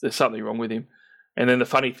 there's something wrong with him. And then the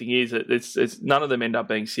funny thing is that it's none of them end up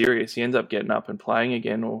being serious. He ends up getting up and playing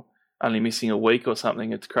again, or only missing a week or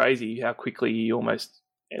something. It's crazy how quickly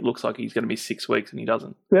it looks like he's going to be 6 weeks and he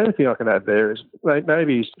doesn't. The only thing I can add there is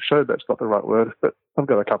maybe he's showed that's not the right word, but I've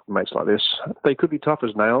got a couple of mates like this. They could be tough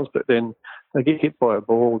as nails, but then they get hit by a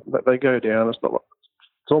ball, they go down. It's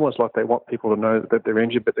almost like they want people to know that they're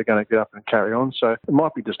injured, but they're going to get up and carry on. So it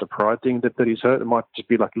might be just a pride thing that he's hurt. It might just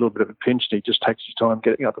be like a little bit of a pinch and he just takes his time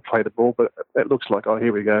getting up to play the ball. But it looks like, oh,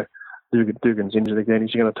 here we go. Dugan's injured again.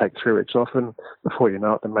 He's going to take 3 weeks off, and before you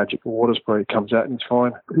know it, the magic water spray comes out and he's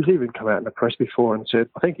fine. He's even come out in the press before and said,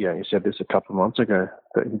 I think he only said this a couple of months ago,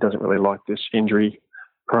 that he doesn't really like this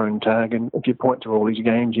injury-prone tag. And if you point to all these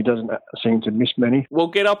games, he doesn't seem to miss many. Well,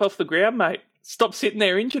 get up off the ground, mate. Stop sitting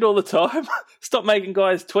there injured all the time. Stop making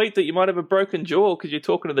guys tweet that you might have a broken jaw because you're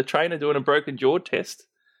talking to the trainer doing a broken jaw test,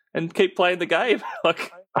 and keep playing the game.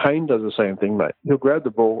 Hayne does the same thing, mate. He'll grab the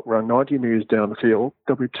ball, run 90 metres down the field.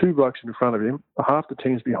 There'll be 2 blokes in front of him. Half the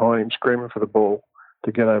team's behind him screaming for the ball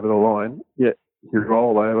to get over the line. Yet he'll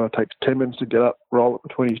roll over, takes 10 minutes to get up, roll it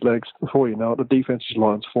between his legs. Before you know it, the defensive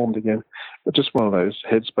line's formed again. It's just one of those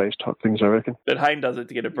headspace type things, I reckon. But Hayne does it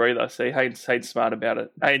to get a breather. See, Hayne's smart about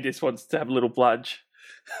it. Hayne just wants to have a little bludge.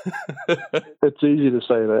 It's easy to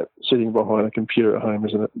say that sitting behind a computer at home,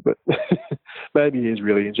 isn't it? But maybe he's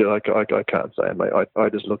really injured. I can't say, mate. I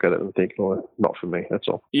just look at it and think, oh, not for me, that's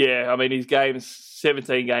all. Yeah, I mean, his games,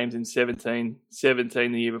 17 games in 17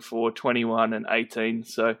 the year before, 21 and 18.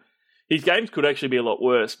 So his games could actually be a lot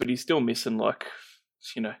worse, but he's still missing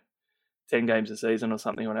 10 games a season or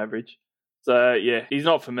something on average. So, yeah, he's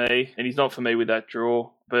not for me, and he's not for me with that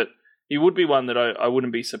draw. But he would be one that I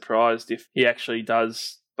wouldn't be surprised if he actually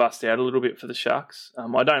does bust out a little bit for the Sharks.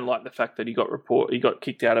 I don't like the fact that he got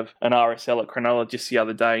kicked out of an RSL at Cronulla just the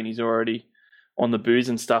other day, and he's already on the booze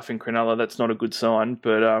and stuff in Cronulla. That's not a good sign.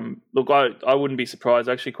 But look, I wouldn't be surprised.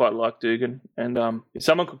 I actually quite like Dugan, and if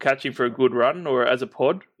someone could catch him for a good run or as a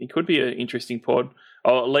pod, he could be an interesting pod.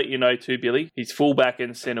 I'll let you know too, Billy. He's fullback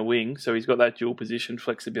and centre wing, so he's got that dual position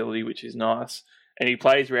flexibility, which is nice. And he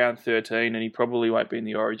plays round 13, and he probably won't be in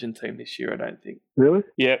the Origin team this year, I don't think. Really?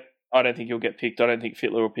 Yep. I don't think he'll get picked. I don't think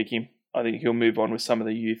Fittler will pick him. I think he'll move on with some of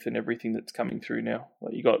the youth and everything that's coming through now.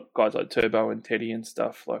 Like you got guys like Turbo and Teddy and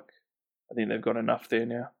stuff. Like I think they've got enough there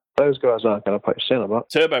now. Those guys aren't going to play centre, but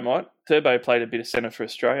Turbo might. Turbo played a bit of centre for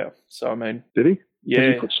Australia. So I mean, did he? Yeah,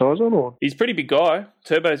 did he put size on, or he's a pretty big guy.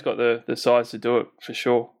 Turbo's got the size to do it for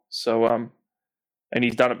sure. So and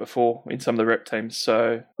he's done it before in some of the rep teams.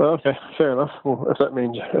 So okay, fair enough. Well, if that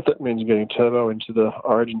means getting Turbo into the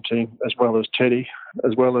Origin team as well as Teddy,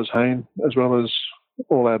 as well as Hayne, as well as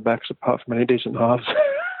all our backs apart from any decent halves.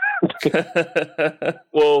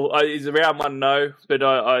 Well, he's a round one, no, but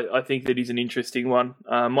I think that he's an interesting one.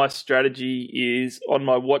 My strategy is on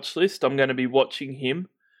my watch list. I'm going to be watching him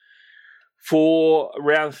for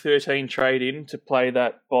round 13 trade-in to play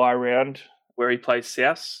that bye round where he plays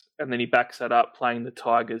South, and then he backs that up playing the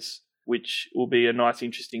Tigers, which will be a nice,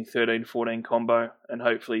 interesting 13-14 combo, and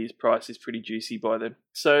hopefully his price is pretty juicy by then.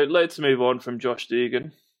 So let's move on from Josh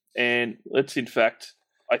Dugan, and let's, in fact,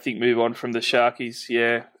 I think move on from the Sharkies,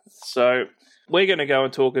 yeah. So we're going to go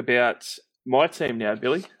and talk about my team now,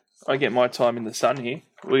 Billy. I get my time in the sun here.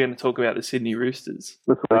 We're going to talk about the Sydney Roosters.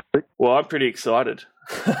 Well, I'm pretty excited.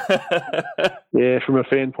 Yeah, from a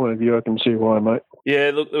fan point of view, I can see why, mate.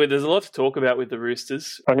 Yeah, look, there's a lot to talk about with the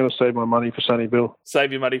Roosters. I'm going to save my money for Sonny Bill.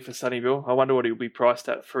 Save your money for Sonny Bill. I wonder what he'll be priced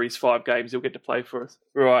at for his 5 games he'll get to play for us.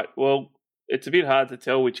 Right, well, it's a bit hard to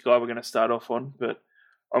tell which guy we're going to start off on, but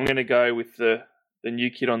I'm going to go with the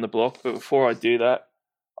new kid on the block. But before I do that,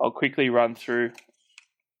 I'll quickly run through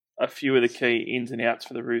a few of the key ins and outs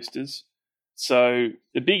for the Roosters. So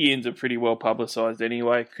the big ins are pretty well publicised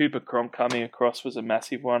anyway. Cooper Cronk coming across was a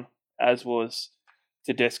massive one, as was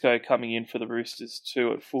Tedesco coming in for the Roosters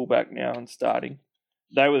too at fullback now and starting.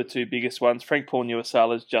 They were the 2 biggest ones. Frank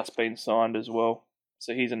Paul-Nu'uasa's just been signed as well,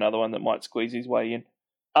 so he's another one that might squeeze his way in.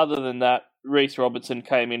 Other than that, Reece Robertson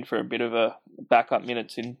came in for a bit of a backup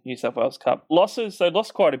minutes in New South Wales Cup. Losses, they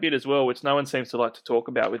lost quite a bit as well, which no one seems to like to talk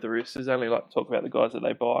about with the Roosters. They only like to talk about the guys that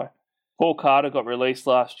they buy. Paul Carter got released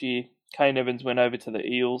last year. Kane Evans went over to the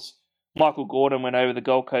Eels. Michael Gordon went over to the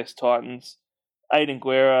Gold Coast Titans. Aidan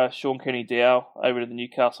Guerra, Sean Kenny-Dow over to the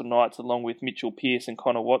Newcastle Knights, along with Mitchell Pearce and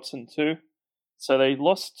Connor Watson too. So they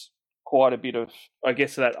lost quite a bit of, I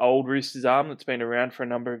guess, that old Roosters arm that's been around for a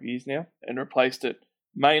number of years now and replaced it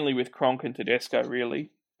mainly with Cronk and Tedesco,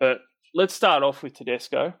 really. But let's start off with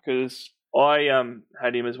Tedesco, because I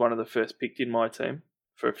had him as one of the first picked in my team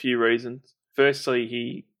for a few reasons. Firstly,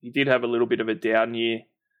 he did have a little bit of a down year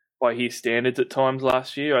by his standards at times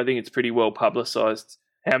last year. I think it's pretty well publicised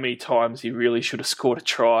how many times he really should have scored a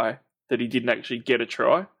try that he didn't actually get a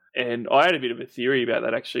try. And I had a bit of a theory about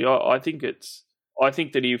that, actually. I think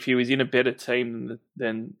that if he was in a better team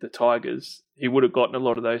than the Tigers, he would have gotten a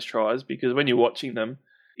lot of those tries, because when you're watching them,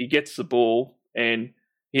 he gets the ball and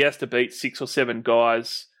he has to beat 6 or 7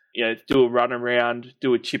 guys, do a run around,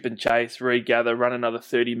 do a chip and chase, regather, run another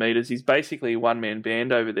 30 metres. He's basically a one-man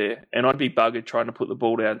band over there. And I'd be buggered trying to put the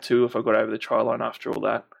ball down too if I got over the try line after all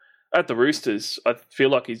that. At the Roosters, I feel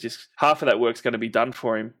like he's just half of that work's going to be done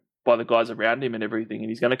for him by the guys around him and everything, and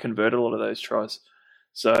he's going to convert a lot of those tries.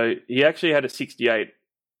 So he actually had a 68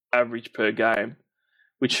 average per game,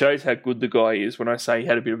 which shows how good the guy is when I say he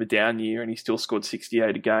had a bit of a down year and he still scored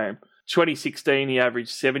 68 a game. 2016, he averaged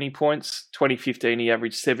 70 points. 2015, he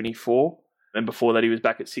averaged 74. And before that, he was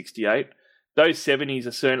back at 68. Those 70s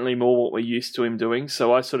are certainly more what we're used to him doing.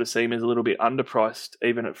 So I sort of see him as a little bit underpriced,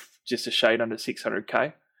 even at just a shade under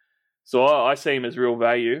 600K. So I see him as real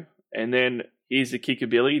value. And then here's the kicker,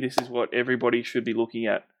 Billy. This is what everybody should be looking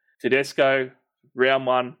at. Tedesco, round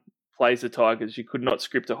 1, plays the Tigers. You could not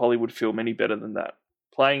script a Hollywood film any better than that.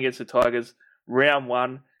 Playing against the Tigers, round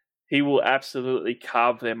 1, he will absolutely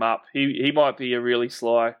carve them up. He might be a really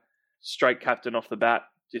sly straight captain off the bat,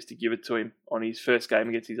 just to give it to him on his first game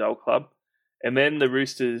against his old club. And then the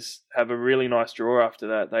Roosters have a really nice draw after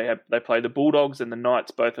that. They play the Bulldogs and the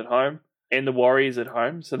Knights both at home, and the Warriors at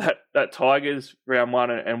home. So that Tigers round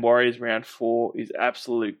 1 and Warriors round 4 is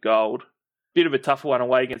absolute gold. Bit of a tougher one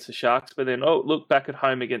away against the Sharks, but then, look back at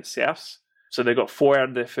home against Souths. So they got 4 out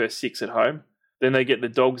of their first 6 at home. Then they get the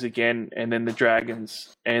Dogs again, and then the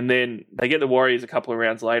Dragons. And then they get the Warriors a couple of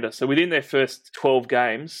rounds later. So within their first 12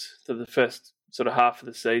 games, so the first sort of half of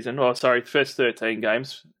the season, first 13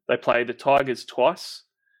 games, they play the Tigers twice,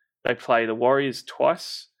 they play the Warriors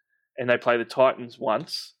twice, and they play the Titans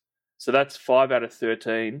once. So that's 5 out of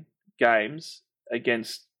 13 games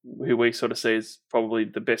against who we sort of see as probably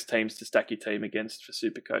the best teams to stack your team against for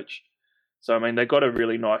Supercoach. So, I mean, they got a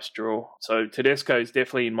really nice draw. So Tedesco is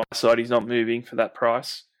definitely in my side. He's not moving for that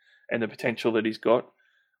price and the potential that he's got.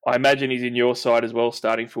 I imagine he's in your side as well,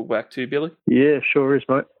 starting fullback too, Billy? Yeah, sure is,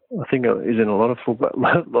 mate. I think is in a lot of fullback,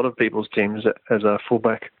 a lot of people's teams as a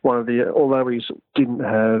fullback. Although he didn't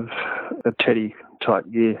have a Teddy type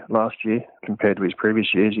year last year compared to his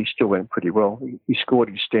previous years, he still went pretty well. He scored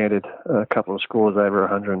his standard a couple of scores over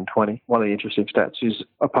 120. One of the interesting stats is,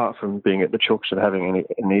 apart from being at the Chooks and having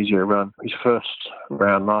an easier run, his first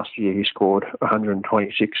round last year he scored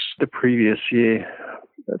 126. The previous year,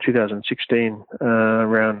 2016,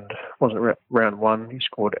 round one, he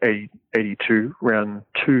scored 82. Round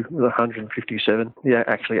two was 157. He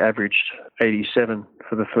actually averaged 87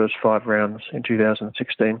 for the first 5 rounds in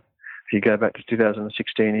 2016. If you go back to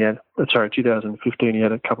 2015, he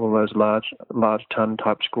had a couple of those large ton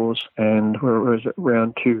type scores, and whereas at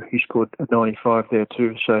round 2 he scored a 95 there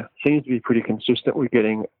too. So seems to be pretty consistent with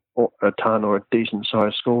getting a ton or a decent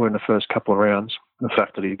sized score in the first couple of rounds. The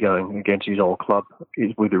fact that he's going against his old club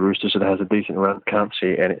is with the Roosters that has a decent run. Can't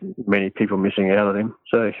see many people missing out on him.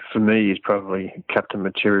 So for me, he's probably captain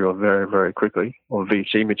material very, very quickly, or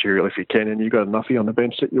VC material if you can. And you've got enough on the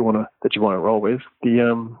bench that you want to roll with. The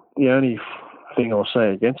only thing I'll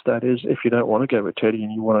say against that is if you don't want to go with Teddy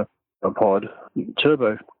and you want a pod,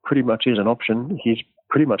 Turbo pretty much is an option. He's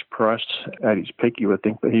pretty much priced at his peak, you would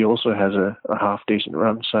think, but he also has a half decent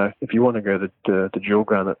run. So if you want to go the dual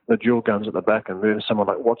guns at the back and move someone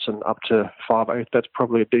like Watson up to 5'8", that's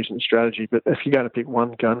probably a decent strategy. But if you're going to pick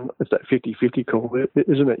one gun, it's that 50-50 call,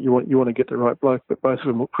 isn't it? You want to get the right bloke, but both of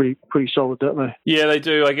them look pretty solid, don't they? Yeah, they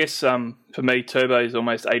do. I guess for me, Turbo is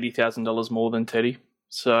almost $80,000 more than Teddy,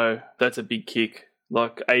 so that's a big kick.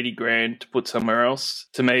 Like $80,000 to put somewhere else.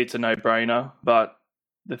 To me, it's a no-brainer, but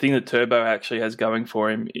the thing that Turbo actually has going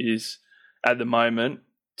for him is, at the moment,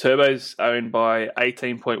 Turbo's owned by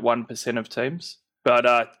 18.1% of teams. But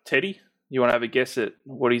Teddy, you want to have a guess at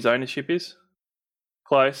what his ownership is?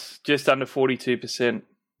 Close, just under 42%.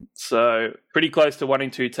 So pretty close to 1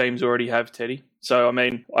 in 2 teams already have Teddy. So, I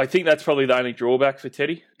mean, I think that's probably the only drawback for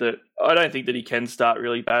Teddy. That I don't think that he can start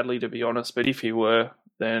really badly, to be honest. But if he were,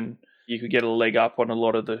 then you could get a leg up on a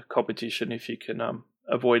lot of the competition if you can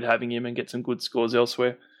avoid having him and get some good scores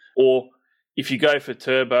elsewhere. Or if you go for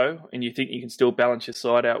Turbo and you think you can still balance your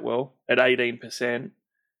side out well, at 18%,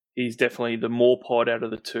 he's definitely the more pod out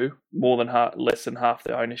of the two, less than half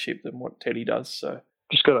the ownership than what Teddy does. So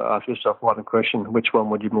just got to ask yourself one question: which one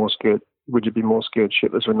would you more scared? Would you be more scared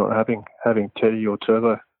shitless for not having Teddy or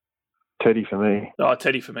Turbo? Teddy for me. Oh,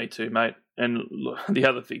 Teddy for me too, mate. And the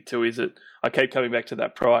other thing too is that I keep coming back to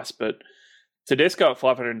that price, but Tedesco at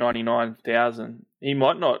 $599,000, he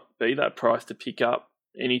might not be that price to pick up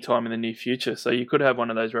any time in the near future. So you could have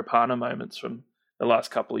one of those Rapana moments from the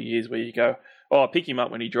last couple of years where you go, oh, I'll pick him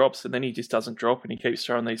up when he drops, and then he just doesn't drop and he keeps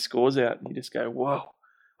throwing these scores out, and you just go, whoa,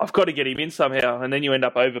 I've got to get him in somehow. And then you end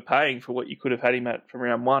up overpaying for what you could have had him at from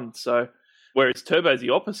round 1. So whereas Turbo's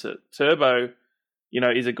the opposite. Turbo,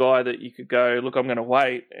 is a guy that you could go, look, I'm going to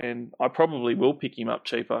wait, and I probably will pick him up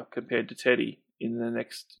cheaper compared to Teddy in the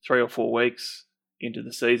next 3 or 4 weeks into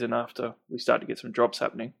the season after we start to get some drops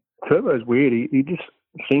happening. Turbo's weird. He just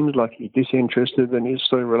seems like he's disinterested and he's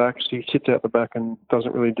so relaxed. He sits out the back and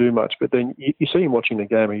doesn't really do much. But then you see him watching the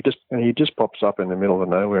game, and he just pops up in the middle of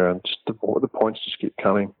nowhere, and just the points just keep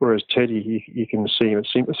coming. Whereas Teddy, you can see him.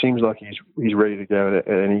 It seems like he's ready to go at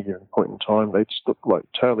any given point in time. They just look like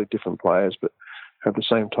totally different players, but have the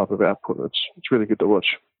same type of output. It's really good to watch.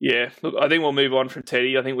 Yeah, look, I think we'll move on from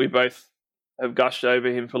Teddy. I think we both have gushed over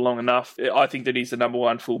him for long enough. I think that he's the number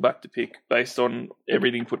one fullback to pick based on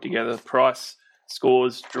everything put together. Price,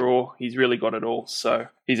 scores, draw, he's really got it all. So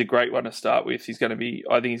he's a great one to start with. I think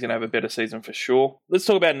he's going to have a better season for sure. Let's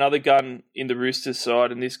talk about another gun in the Roosters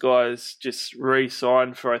side, and this guy's just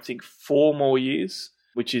re-signed for, I think, 4 more years,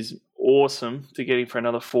 which is awesome to get him for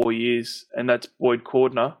another 4 years, and that's Boyd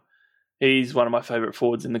Cordner. He's one of my favourite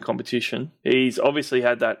forwards in the competition. He's obviously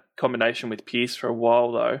had that combination with Pearce for a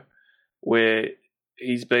while, though, where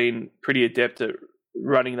he's been pretty adept at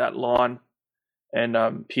running that line and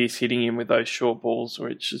Pearce hitting him with those short balls,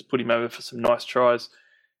 which has put him over for some nice tries.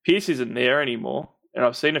 Pearce isn't there anymore, and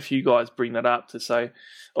I've seen a few guys bring that up to say,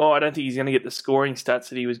 I don't think he's going to get the scoring stats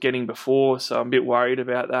that he was getting before, so I'm a bit worried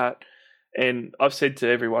about that. And I've said to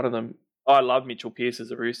every one of them, I love Mitchell Pearce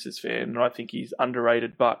as a Roosters fan, and I think he's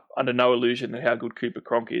underrated, but under no illusion that how good Cooper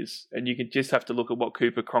Cronk is. And you can just have to look at what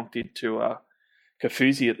Cooper Cronk did to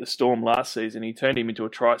Kafusi at the Storm last season. He turned him into a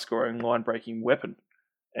try-scoring, line-breaking weapon,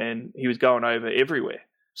 and he was going over everywhere.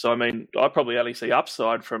 So, I mean, I probably only see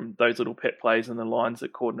upside from those little pet plays and the lines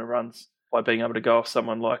that Cordner runs by being able to go off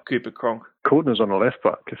someone like Cooper Cronk. Cordner's on the left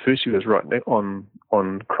butt. Kafusi was right on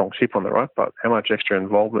Cronk's hip on the right butt. How much extra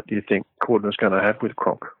involvement do you think Cordner's going to have with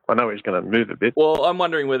Cronk? I know he's going to move a bit. Well, I'm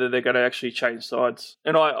wondering whether they're going to actually change sides.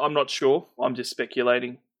 And I'm not sure. I'm just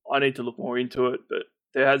speculating. I need to look more into it, but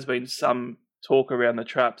there has been some talk around the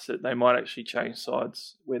traps that they might actually change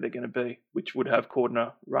sides where they're going to be, which would have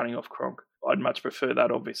Cordner running off Cronk. I'd much prefer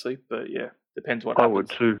that, obviously, but yeah, depends what happens. I would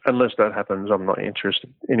too. Unless that happens, I'm not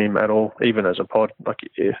interested in him at all, even as a pod. Like,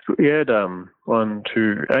 he had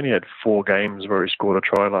only had 4 games where he scored a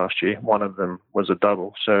try last year. One of them was a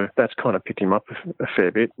double, so that's kind of picked him up a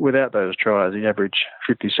fair bit. Without those tries, he averaged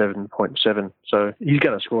 57.7, so he's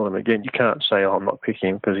going to score them again. You can't say, I'm not picking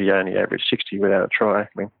him because he only averaged 60 without a try. I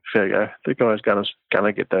mean, fair go. The guy's going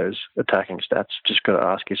to get those attacking stats. Just got to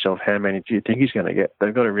ask yourself, how many do you think he's going to get?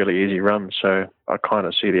 They've got a really easy run, so I kind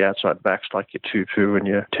of see the outside backs like your Tupu and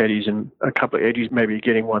your Teddies and a couple of Eddies maybe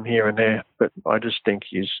getting one here and there. But I just think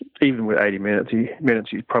he's, even with 80 minutes,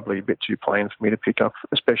 he's probably a bit too plain for me to pick up,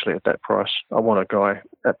 especially at that price. I want a guy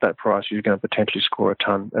at that price who's going to potentially score a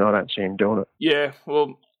ton, and I don't see him doing it. Yeah,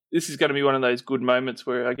 well, this is going to be one of those good moments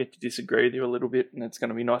where I get to disagree with you a little bit, and it's going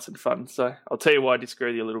to be nice and fun. So I'll tell you why I disagree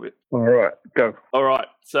with you a little bit. All right, go. All right,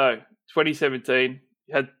 so 2017,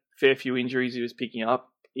 he had a fair few injuries he was picking up.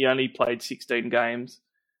 He only played 16 games,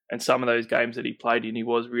 and some of those games that he played in, he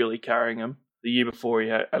was really carrying them. The year before,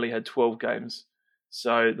 he only had 12 games.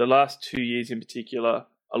 So the last 2 years in particular,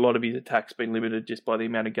 a lot of his attack's been limited just by the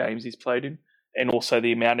amount of games he's played in, and also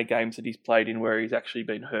the amount of games that he's played in where he's actually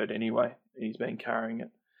been hurt anyway, and he's been carrying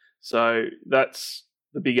it. So that's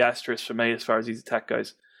the big asterisk for me as far as his attack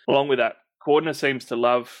goes. Along with that, Cordner seems to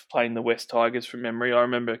love playing the West Tigers from memory. I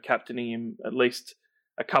remember captaining him at least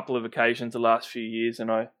a couple of occasions the last few years,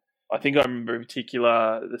 and I think I remember in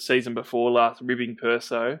particular the season before last, ribbing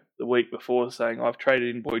Perso the week before, saying, I've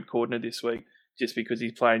traded in Boyd Cordner this week just because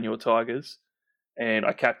he's playing your Tigers. And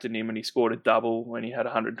I captained him and he scored a double when he had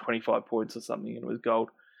 125 points or something, and it was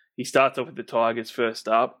gold. He starts off with the Tigers first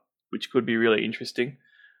up, which could be really interesting.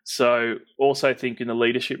 So also think in the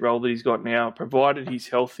leadership role that he's got now, provided he's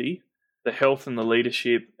healthy, the health and the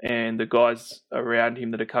leadership and the guys around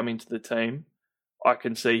him that are coming to the team, I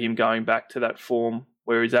can see him going back to that form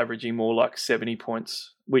where he's averaging more like 70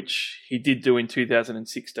 points, which he did do in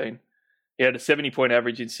 2016. He had a 70-point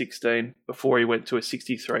average in 16 before he went to a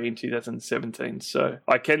 63 in 2017. So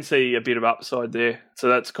I can see a bit of upside there. So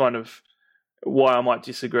that's kind of why I might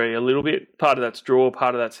disagree a little bit. Part of that's draw,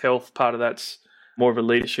 part of that's health, part of that's more of a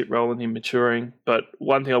leadership role in him maturing. But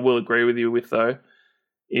one thing I will agree with you with, though,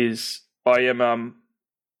 is I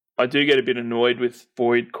do get a bit annoyed with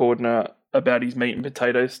Boyd Cordner about his meat and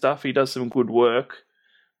potatoes stuff. He does some good work,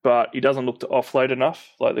 but he doesn't look to offload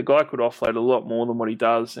enough. Like, the guy could offload a lot more than what he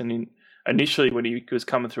does. And initially, when he was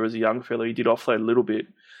coming through as a young fella, he did offload a little bit.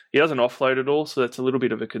 He doesn't offload at all, so that's a little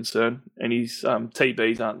bit of a concern. And his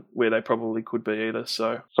TBs aren't where they probably could be either.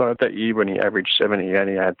 So that year when he averaged 70, he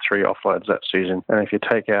only had 3 offloads that season. And if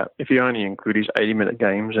you only include his 80-minute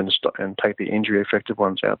games and take the injury-affected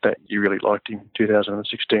ones out, that you really liked him.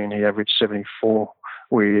 2016, he averaged 74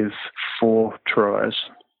 with 4 tries.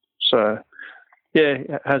 So yeah, he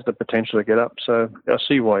has the potential to get up, so I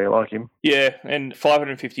see why you like him. Yeah, and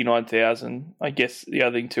 559,000. I guess the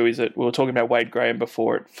other thing too is that we were talking about Wade Graham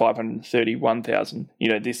before at 531,000.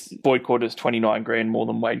 This Boyd Cordner's 29 grand more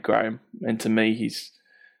than Wade Graham, and to me, he's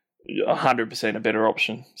 100% a better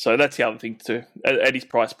option. So that's the other thing too. At his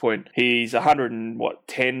price point, he's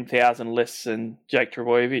 10,000 less than Jake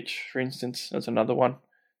Trbojevic, for instance. That's another one.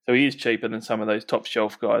 So he is cheaper than some of those top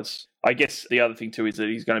shelf guys. I guess the other thing too is that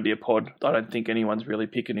he's going to be a pod. I don't think anyone's really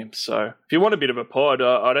picking him. So if you want a bit of a pod,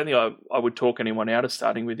 I don't think I would talk anyone out of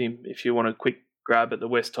starting with him. If you want a quick grab at the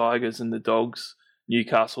West Tigers and the Dogs,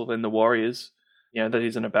 Newcastle, then the Warriors, that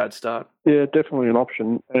isn't a bad start. Yeah, definitely an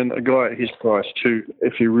option. And a guy at his price too,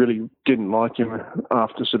 if you really didn't like him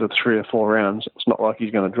after sort of 3 or 4 rounds, it's not like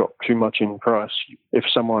he's going to drop too much in price. If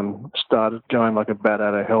someone started going like a bat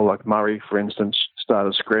out of hell, like Murray, for instance,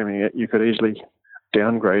 started screaming it, you could easily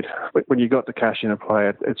downgrade. But when you got the cash in a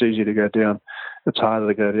player, it's easy to go down. It's harder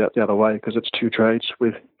to go the other way because it's 2 trades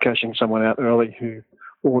with cashing someone out early who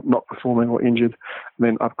or not performing or injured, and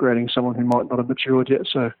then upgrading someone who might not have matured yet.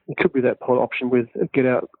 So it could be that pod option with a get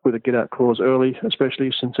out clause early,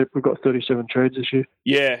 especially since we've got 37 trades this year.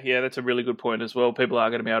 Yeah, that's a really good point as well. People are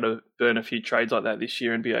going to be able to burn a few trades like that this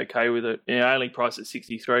year and be okay with it. Only priced at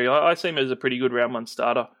 63. I see him as a pretty good round 1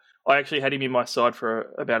 starter. I actually had him in my side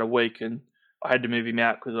for about a week, and I had to move him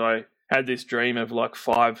out because I had this dream of like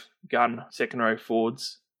 5 gun second row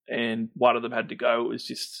forwards, and one of them had to go. It was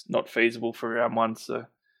just not feasible for round 1, so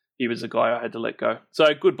he was the guy I had to let go. So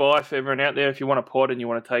goodbye for everyone out there. If you want a pod and you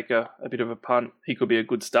want to take a bit of a punt, he could be a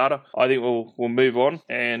good starter. I think we'll move on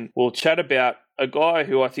and we'll chat about a guy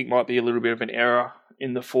who I think might be a little bit of an error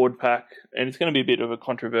in the forward pack, and it's going to be a bit of a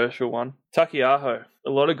controversial one. Takiaho. A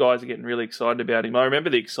lot of guys are getting really excited about him. I remember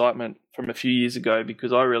the excitement from a few years ago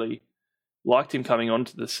because I really liked him coming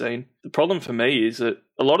onto the scene. The problem for me is that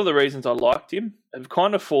a lot of the reasons I liked him have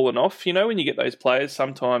kind of fallen off. You know, when you get those players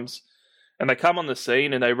sometimes and they come on the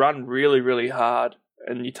scene and they run really, really hard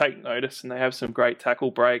and you take notice and they have some great tackle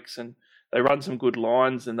breaks and they run some good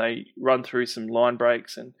lines and they run through some line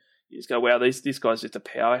breaks and you just go, wow, this guy's just a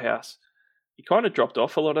powerhouse. He kind of dropped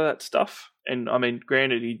off a lot of that stuff. And, I mean,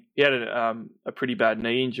 granted, he had a pretty bad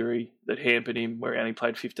knee injury that hampered him where he only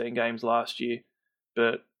played 15 games last year.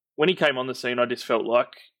 But when he came on the scene, I just felt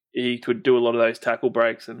like he could do a lot of those tackle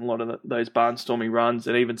breaks and a lot of those barnstorming runs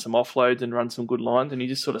and even some offloads and run some good lines, and he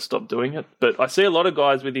just sort of stopped doing it. But I see a lot of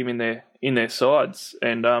guys with him in their sides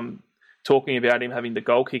and talking about him having the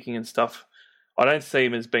goal kicking and stuff. I don't see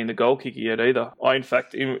him as being the goal kicker yet either. In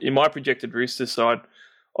fact, in my projected Roosters side,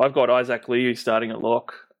 I've got Isaac Liu starting at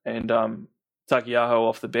lock and Takiaho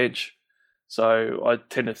off the bench. So I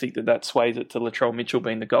tend to think that sways it to Latrell Mitchell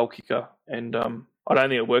being the goal kicker. And I don't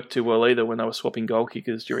think it worked too well either when they were swapping goal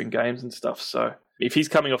kickers during games and stuff. So if he's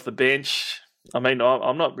coming off the bench, I mean,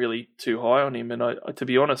 I'm not really too high on him. And to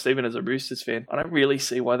be honest, even as a Roosters fan, I don't really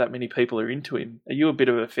see why that many people are into him. Are you a bit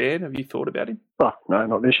of a fan? Have you thought about him? Oh, no,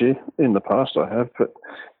 not this year. In the past I have, but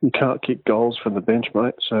you can't kick goals from the bench,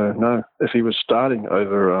 mate. So, no. If he was starting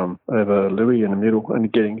over Louis in the middle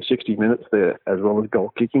and getting 60 minutes there as well as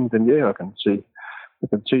goal kicking, then yeah, I can see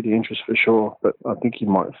the interest for sure, but I think you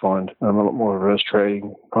might find a lot more reverse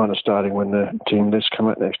trading kind of starting when the team lists come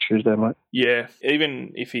out next Tuesday, mate. Yeah,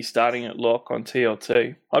 even if he's starting at lock on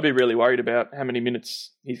TLT, I'd be really worried about how many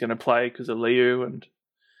minutes he's going to play because of Liu. And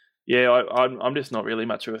yeah, I'm just not really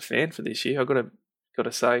much of a fan for this year. I've got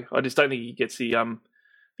to say, I just don't think he gets the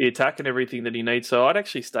attack and everything that he needs. So I'd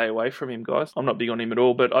actually stay away from him, guys. I'm not big on him at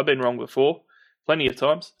all, but I've been wrong before, plenty of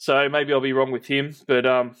times. So maybe I'll be wrong with him,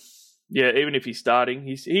 but yeah, even if he's starting,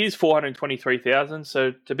 he is 423,000.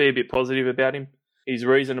 So to be a bit positive about him, he's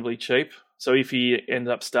reasonably cheap. So if he ends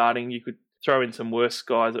up starting, you could throw in some worse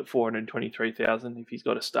guys at 423,000 if he's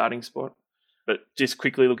got a starting spot. But just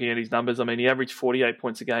quickly looking at his numbers, I mean, he averaged 48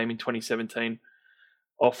 points a game in 2017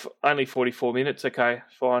 off only 44 minutes. Okay,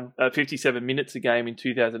 fine. 57 minutes a game in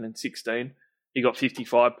 2016. He got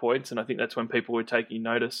 55 points, and I think that's when people were taking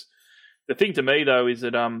notice. The thing to me, though, is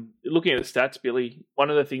that looking at the stats, Billy,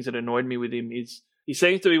 one of the things that annoyed me with him is he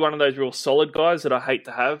seems to be one of those real solid guys that I hate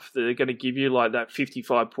to have, that are going to give you like that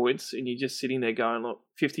 55 points, and you're just sitting there going, look,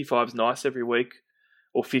 55's nice every week,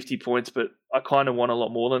 or 50 points, but I kind of want a lot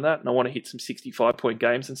more than that, and I want to hit some 65-point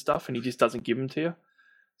games and stuff, and he just doesn't give them to you.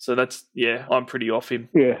 So I'm pretty off him.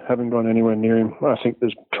 Yeah, haven't gone anywhere near him. I think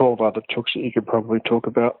there's 12 other tooks that you could probably talk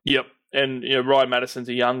about. Yep. And Ryan Madison's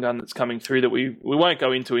a young gun that's coming through that we won't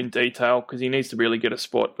go into in detail because he needs to really get a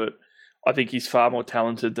spot, but I think he's far more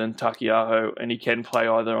talented than Takiaho, and he can play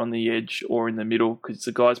either on the edge or in the middle because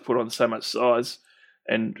the guy's put on so much size.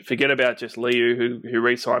 And forget about just Liu, who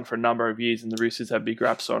re-signed for a number of years and the Roosters have big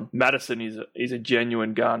raps on. Madison is a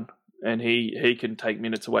genuine gun, and he can take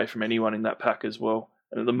minutes away from anyone in that pack as well.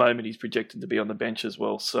 And at the moment, he's projected to be on the bench as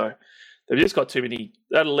well. So they've just got too many,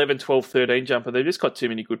 that 11, 12, 13 jumper, they've just got too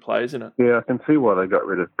many good players in it. Yeah, I can see why they got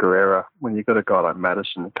rid of Guerrera. When you've got a guy like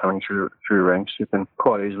Madison coming through ranks, you can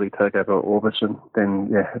quite easily take over Orbison. Then,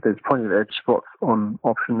 yeah, there's plenty of edge spots on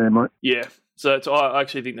option there, mate. Yeah, so I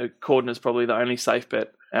actually think that Corden is probably the only safe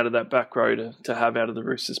bet out of that back row to have out of the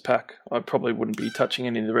Roosters pack. I probably wouldn't be touching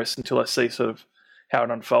any of the rest until I see sort of how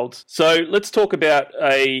it unfolds. So let's talk about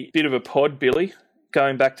a bit of a pod, Billy.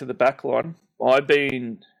 Going back to the back line, I've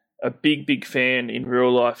been a big fan in real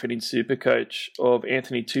life and in Supercoach of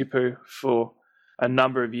Anthony Tupou for a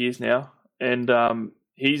number of years now. And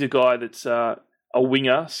he's a guy that's a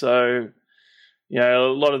winger. So, a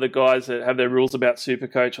lot of the guys that have their rules about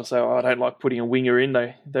Supercoach will say, I don't like putting a winger in.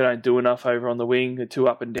 They don't do enough over on the wing. They're too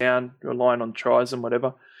up and down, relying on tries and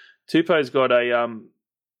whatever. Tupou's got a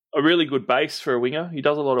really good base for a winger. He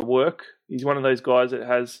does a lot of work. He's one of those guys that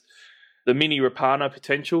has the mini Rapana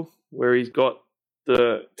potential, where he's got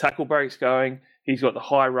the tackle breaks going, he's got the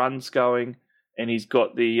high runs going, and he's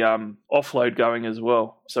got the offload going as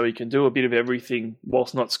well. So he can do a bit of everything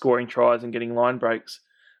whilst not scoring tries and getting line breaks.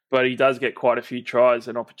 But he does get quite a few tries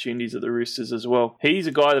and opportunities at the Roosters as well. He's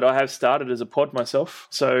a guy that I have started as a pod myself.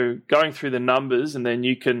 So going through the numbers, and then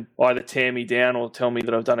you can either tear me down or tell me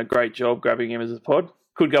that I've done a great job grabbing him as a pod.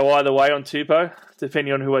 Could go either way on Tupou,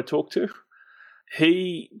 depending on who I talk to.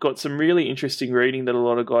 He got some really interesting reading that a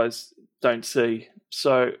lot of guys don't see.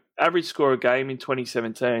 So average score a game in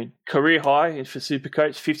 2017, career high for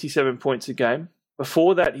Supercoach, 57 points a game.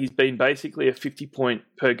 Before that, he's been basically a 50-point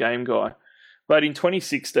per game guy. But in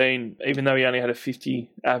 2016, even though he only had a 50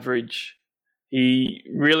 average, he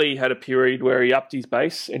really had a period where he upped his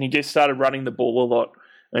base and he just started running the ball a lot.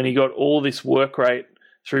 And he got all this work rate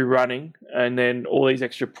through running and then all these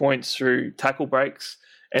extra points through tackle breaks.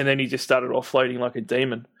 And then he just started offloading like a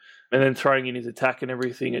demon and then throwing in his attack and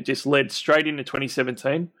everything. It just led straight into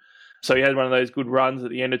 2017. So he had one of those good runs at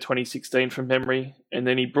the end of 2016 from memory. And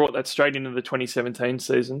then he brought that straight into the 2017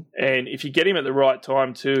 season. And if you get him at the right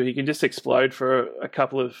time too, he can just explode for a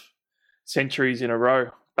couple of centuries in a row,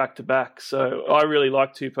 back to back. So I really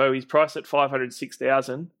like Tupou. He's priced at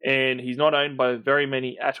 506,000 and he's not owned by very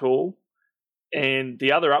many at all. And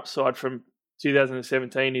the other upside from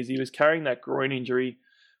 2017 is he was carrying that groin injury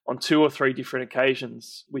on 2 or 3 different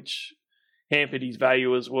occasions, which hampered his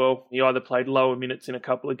value as well. He either played lower minutes in a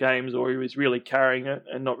couple of games or he was really carrying it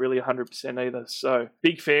and not really 100% either. So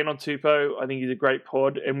big fan on Tupou. I think he's a great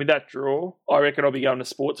pod. And with that draw, I reckon I'll be going to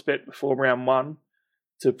Sportsbet before round 1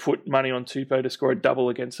 to put money on Tupou to score a double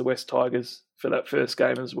against the West Tigers for that first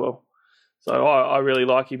game as well. So I really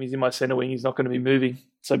like him. He's in my centre wing. He's not going to be moving.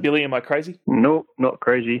 So, Billy, am I crazy? No, not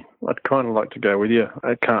crazy. I'd kind of like to go with you.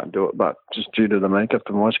 I can't do it, but just due to the makeup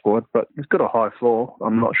of my squad. But he's got a high floor.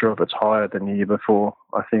 I'm not sure if it's higher than the year before.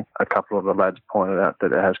 I think a couple of the lads pointed out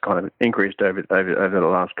that it has kind of increased over the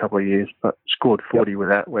last couple of years, but scored 40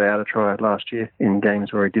 without a try last year in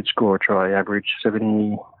games where he did score a try, average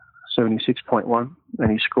 76.1,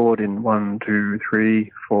 and he scored in 1, 2,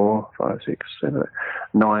 3, 4, 5, 6, 7,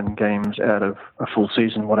 9 games out of a full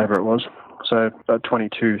season, whatever it was. So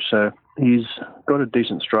 22. So he's got a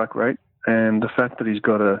decent strike rate, and the fact that he's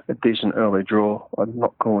got a decent early draw, I'm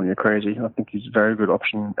not calling you crazy. I think he's a very good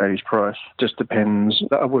option at his price. Just depends.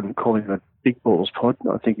 I wouldn't call him a big balls pod.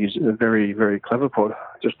 I think he's a very, very clever pod.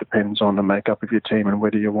 Just depends on the makeup of your team and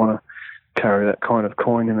whether you want to carry that kind of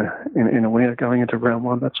coin in a winner going into round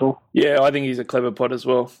 1, that's all. Yeah, I think he's a clever pod as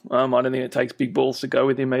well. I don't think it takes big balls to go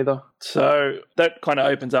with him either. So that kind of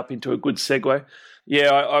opens up into a good segue.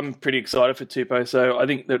 Yeah, I'm pretty excited for Tupou, so I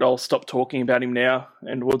think that I'll stop talking about him now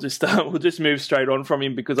and we'll just move straight on from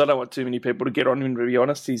him because I don't want too many people to get on him, to be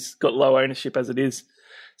honest. He's got low ownership as it is.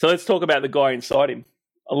 So let's talk about the guy inside him.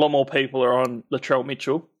 A lot more people are on Latrell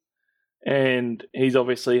Mitchell, and he's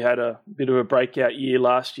obviously had a bit of a breakout year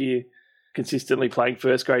last year, consistently playing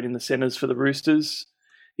first grade in the centres for the Roosters.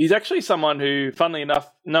 He's actually someone who, funnily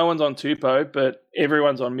enough, no one's on Tupou, but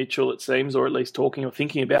everyone's on Mitchell, it seems, or at least talking or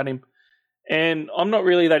thinking about him. And I'm not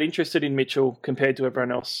really that interested in Mitchell compared to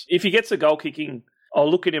everyone else. If he gets the goal kicking, I'll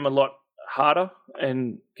look at him a lot harder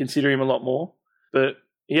and consider him a lot more. But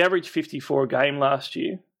he averaged 54 a game last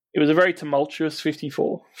year. It was a very tumultuous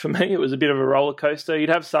 54 for me. It was a bit of a roller coaster. He'd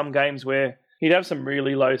have some games where he'd have some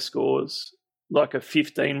really low scores, like a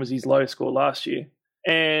 15 was his low score last year.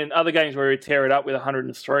 And other games where he'd tear it up with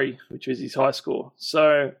 103, which was his high score.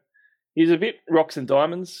 So he's a bit rocks and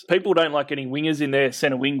diamonds. People don't like getting wingers in their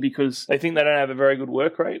centre wing because they think they don't have a very good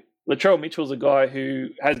work rate. Latrell Mitchell's a guy who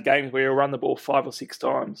has games where he'll run the ball 5 or 6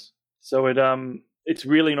 times. So it's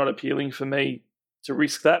really not appealing for me to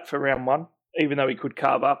risk that for round 1, even though he could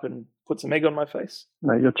carve up and put some egg on my face.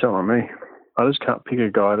 No, you're telling me. I just can't pick a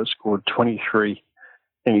guy that scored 23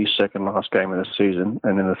 in his second last game of the season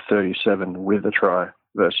and then a 37 with a try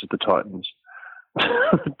versus the Titans.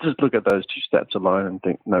 Just look at those 2 stats alone and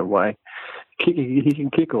think, no way. He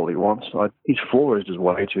can kick all he wants. His floor is just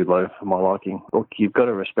way too low for my liking. Look, you've got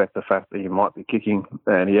to respect the fact that he might be kicking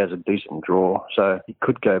and he has a decent draw, so he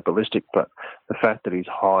could go ballistic, but the fact that he's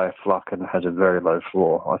high, fluck, and has a very low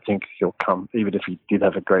floor, I think he'll come, even if he did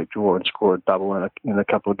have a great draw and score a double in a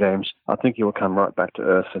couple of games, I think he'll come right back to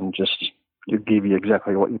earth and just give you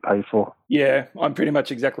exactly what you pay for. Yeah, I'm pretty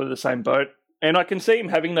much exactly the same boat. And I can see him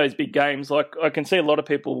having those big games. Like, I can see a lot of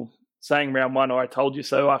people saying round 1, I told you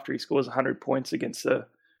so, after he scores 100 points against the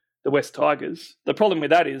West Tigers. The problem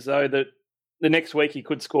with that is, though, that the next week he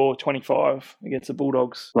could score 25 against the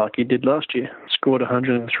Bulldogs. Like he did last year. Scored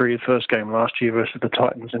 103 the first game last year versus the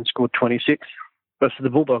Titans and scored 26 versus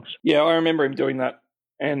the Bulldogs. Yeah, I remember him doing that.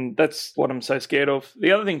 And that's what I'm so scared of.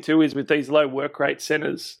 The other thing, too, is with these low work rate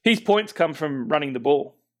centres, his points come from running the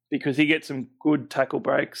ball, because he gets some good tackle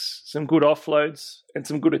breaks, some good offloads, and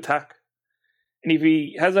some good attack. And if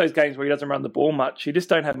he has those games where he doesn't run the ball much, he just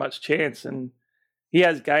don't have much chance. And he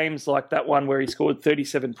has games like that one where he scored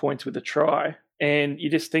 37 points with a try, and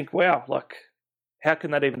you just think, wow, like, how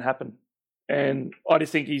can that even happen? And I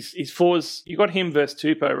just think his floors, you got him versus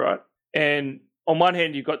Tupou, right? And on one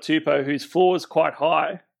hand, you've got Tupou, whose floor is quite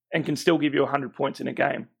high and can still give you 100 points in a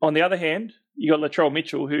game. On the other hand, you got Latrell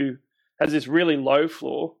Mitchell, who has this really low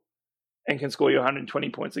floor and can score you 120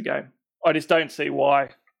 points a game. I just don't see why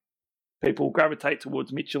people gravitate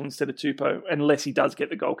towards Mitchell instead of Tupou unless he does get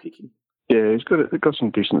the goal kicking. Yeah, he's got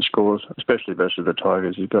some decent scores, especially versus the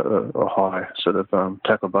Tigers. He's got a high sort of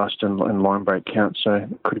tackle bust and line break count, so it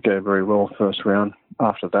could go very well first round.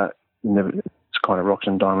 After that, it's kind of rocks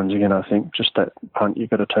and diamonds again, I think. Just that punt you've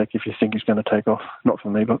got to take if you think he's going to take off. Not for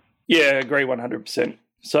me, but... Yeah, I agree 100%.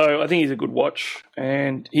 So I think he's a good watch,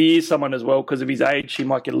 and he is someone as well, because of his age, he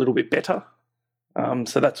might get a little bit better.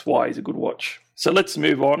 So that's why he's a good watch. So let's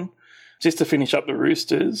move on. Just to finish up the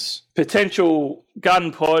Roosters, potential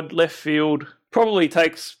gun pod, left field, probably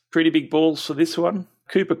takes pretty big balls for this one.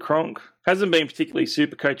 Cooper Cronk hasn't been particularly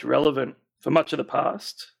Supercoach relevant for much of the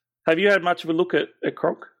past. Have you had much of a look at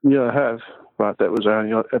Cronk? Yeah, I have, but that was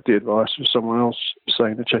only at the advice of someone else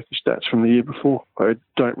saying to check his stats from the year before. I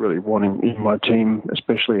don't really want him in my team,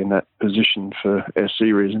 especially in that position for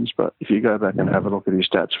SC reasons, but if you go back and have a look at his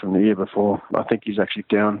stats from the year before, I think he's actually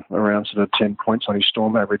down around sort of 10 points on his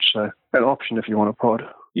Storm average, so an option if you want a pod.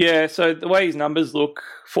 Yeah, so the way his numbers look,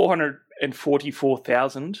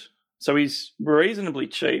 444,000, so he's reasonably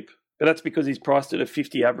cheap, but that's because he's priced at a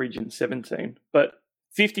 50 average in 17. But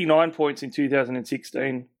 59 points in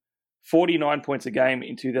 2016, 49 points a game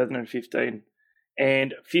in 2015,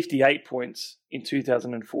 and 58 points in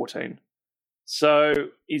 2014. So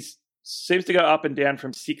he seems to go up and down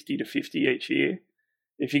from 60 to 50 each year.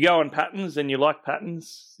 If you go on patterns and you like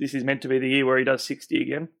patterns, this is meant to be the year where he does 60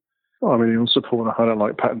 again. I mean, he'll support. I don't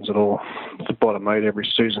like patterns at all. It's the bottom 8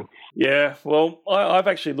 every season. Yeah, well, I've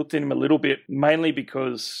actually looked at him a little bit, mainly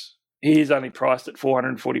because he is only priced at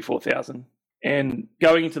 444,000. And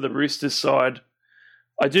going into the Roosters side,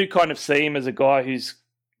 I do kind of see him as a guy who's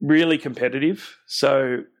really competitive.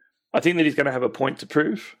 So I think that he's going to have a point to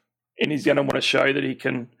prove, and he's going to want to show that he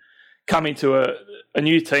can come into a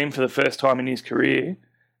new team for the first time in his career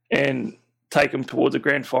and take them towards a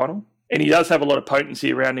grand final. And he does have a lot of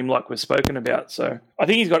potency around him, like we've spoken about. So I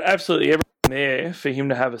think he's got absolutely everything there for him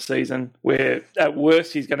to have a season where at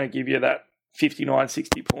worst he's going to give you that 59,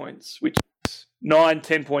 60 points, which is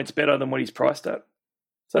 9-10 points better than what he's priced at.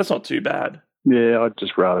 So that's not too bad. Yeah, I'd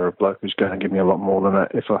just rather a bloke who's going to give me a lot more than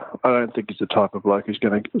that. I don't think he's the type of bloke who's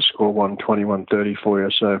going to score 120, 130 for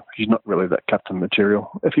you, so he's not really that captain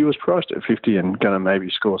material. If he was priced at 50 and going to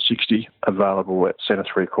maybe score 60 available at centre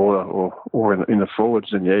three-quarter or in the forwards,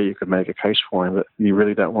 then yeah, you could make a case for him, but you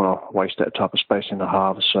really don't want to waste that type of space in the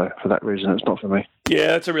halves, so for that reason, it's not for me. Yeah,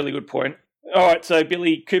 that's a really good point. All right, so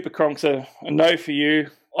Billy, Cooper Cronk's a no for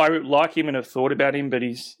you. I like him and have thought about him, but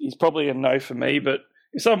he's probably a no for me, but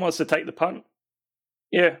if someone wants to take the punt,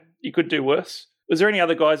 yeah, you could do worse. Was there any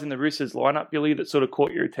other guys in the Roosters lineup, Billy, that sort of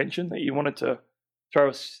caught your attention that you wanted to throw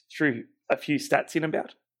us through a few stats in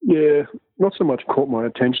about? Yeah, not so much caught my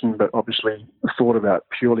attention, but obviously thought about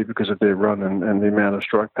purely because of their run and the amount of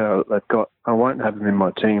strike power that they've got. I won't have them in my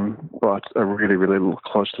team, but I really, really look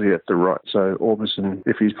closely at the right. So Orbison,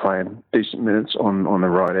 if he's playing decent minutes on the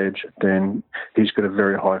right edge, then he's got a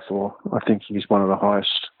very high floor. I think he's one of the highest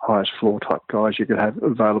floor type guys you could have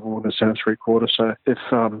available in the centre three-quarter. So if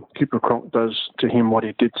Cooper Cronk does to him what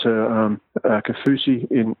he did to Kafusi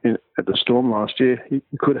at the Storm last year, he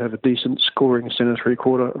could have a decent scoring centre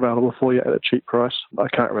three-quarter available for you at a cheap price. I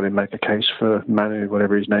can't really make a case for Manu,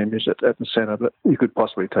 whatever his name is, at the centre, but you could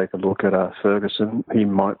possibly take a look at Ferguson. He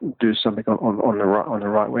might do something on the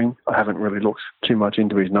right wing. I haven't really looked too much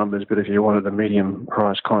into his numbers, but if you wanted a medium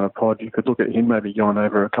price kind of pod, you could look at him maybe going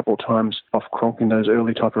over a couple of times off Cronk in those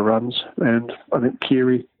early type of runs. And I think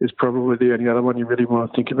Keary is probably the only other one you really want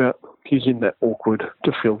to think about. He's in that awkward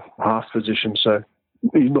to fill half position, so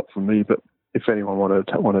he's not for me, but if anyone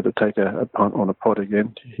wanted to take a punt on a pod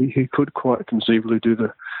again, he could quite conceivably do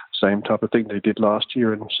the same type of thing that he did last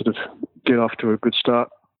year and sort of get off to a good start.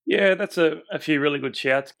 Yeah, that's a few really good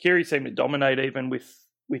shouts. Keary seemed to dominate even with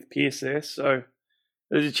Pearce there, so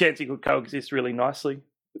there's a chance he could coexist really nicely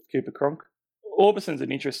with Cooper Cronk. Orbison's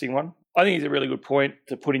an interesting one. I think he's a really good point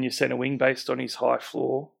to put in your centre wing based on his high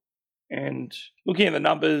floor. And looking at the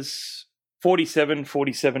numbers, 47,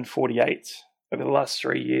 47, 48 over the last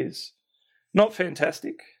 3 years. Not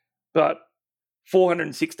fantastic, but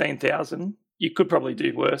 416,000. You could probably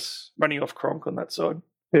do worse running off Cronk on that side.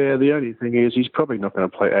 Yeah, the only thing is he's probably not going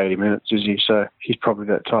to play 80 minutes, is he? So he's probably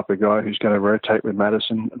that type of guy who's going to rotate with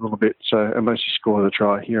Madison a little bit. So unless he scores a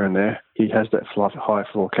try here and there, he has that high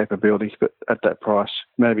floor capability. But at that price,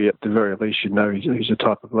 maybe at the very least, you know he's the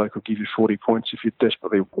type of bloke who'll give you 40 points if you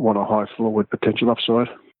desperately want a high floor with potential upside.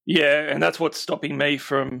 Yeah, and that's what's stopping me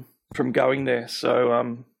from going there.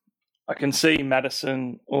 So I can see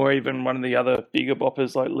Madison or even one of the other bigger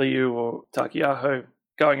boppers like Liu or Takiaho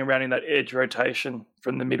going around in that edge rotation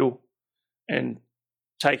from the middle and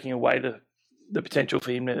taking away the potential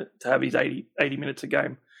for him to have his 80 minutes a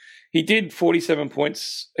game. He did 47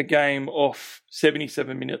 points a game off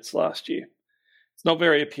 77 minutes last year. It's not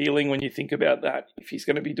very appealing when you think about that, if he's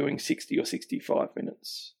going to be doing 60 or 65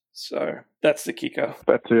 minutes. So that's the kicker.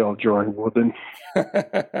 Back to the old drawing board then.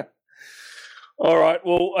 All right,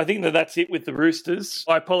 well, I think that's it with the Roosters.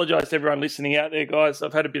 I apologise to everyone listening out there, guys.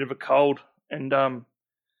 I've had a bit of a cold and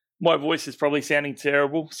my voice is probably sounding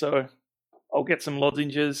terrible, so I'll get some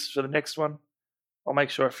lozenges for the next one. I'll make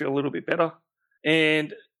sure I feel a little bit better.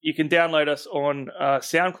 And you can download us on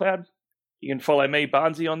SoundCloud. You can follow me,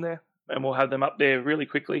 Barnsey, on there, and we'll have them up there really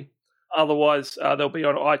quickly. Otherwise, they'll be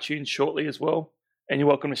on iTunes shortly as well, and you're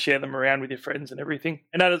welcome to share them around with your friends and everything.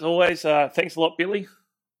 And as always, thanks a lot, Billy.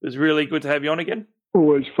 It was really good to have you on again.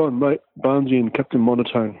 Always fun, mate. Barnsey and Captain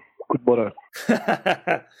Monotone. Good motto.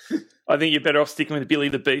 I think you're better off sticking with Billy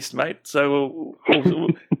the Beast, mate. So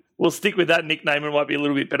we'll stick with that nickname. It might be a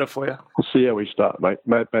little bit better for you. We'll see how we start, mate.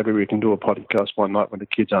 Maybe we can do a podcast one night when the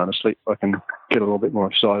kids aren't asleep. I can get a little bit more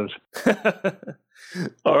excited.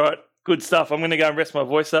 All right. Good stuff. I'm going to go and rest my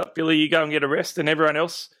voice up. Billy, you go and get a rest. And everyone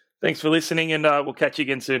else, thanks for listening, and we'll catch you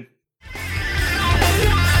again soon.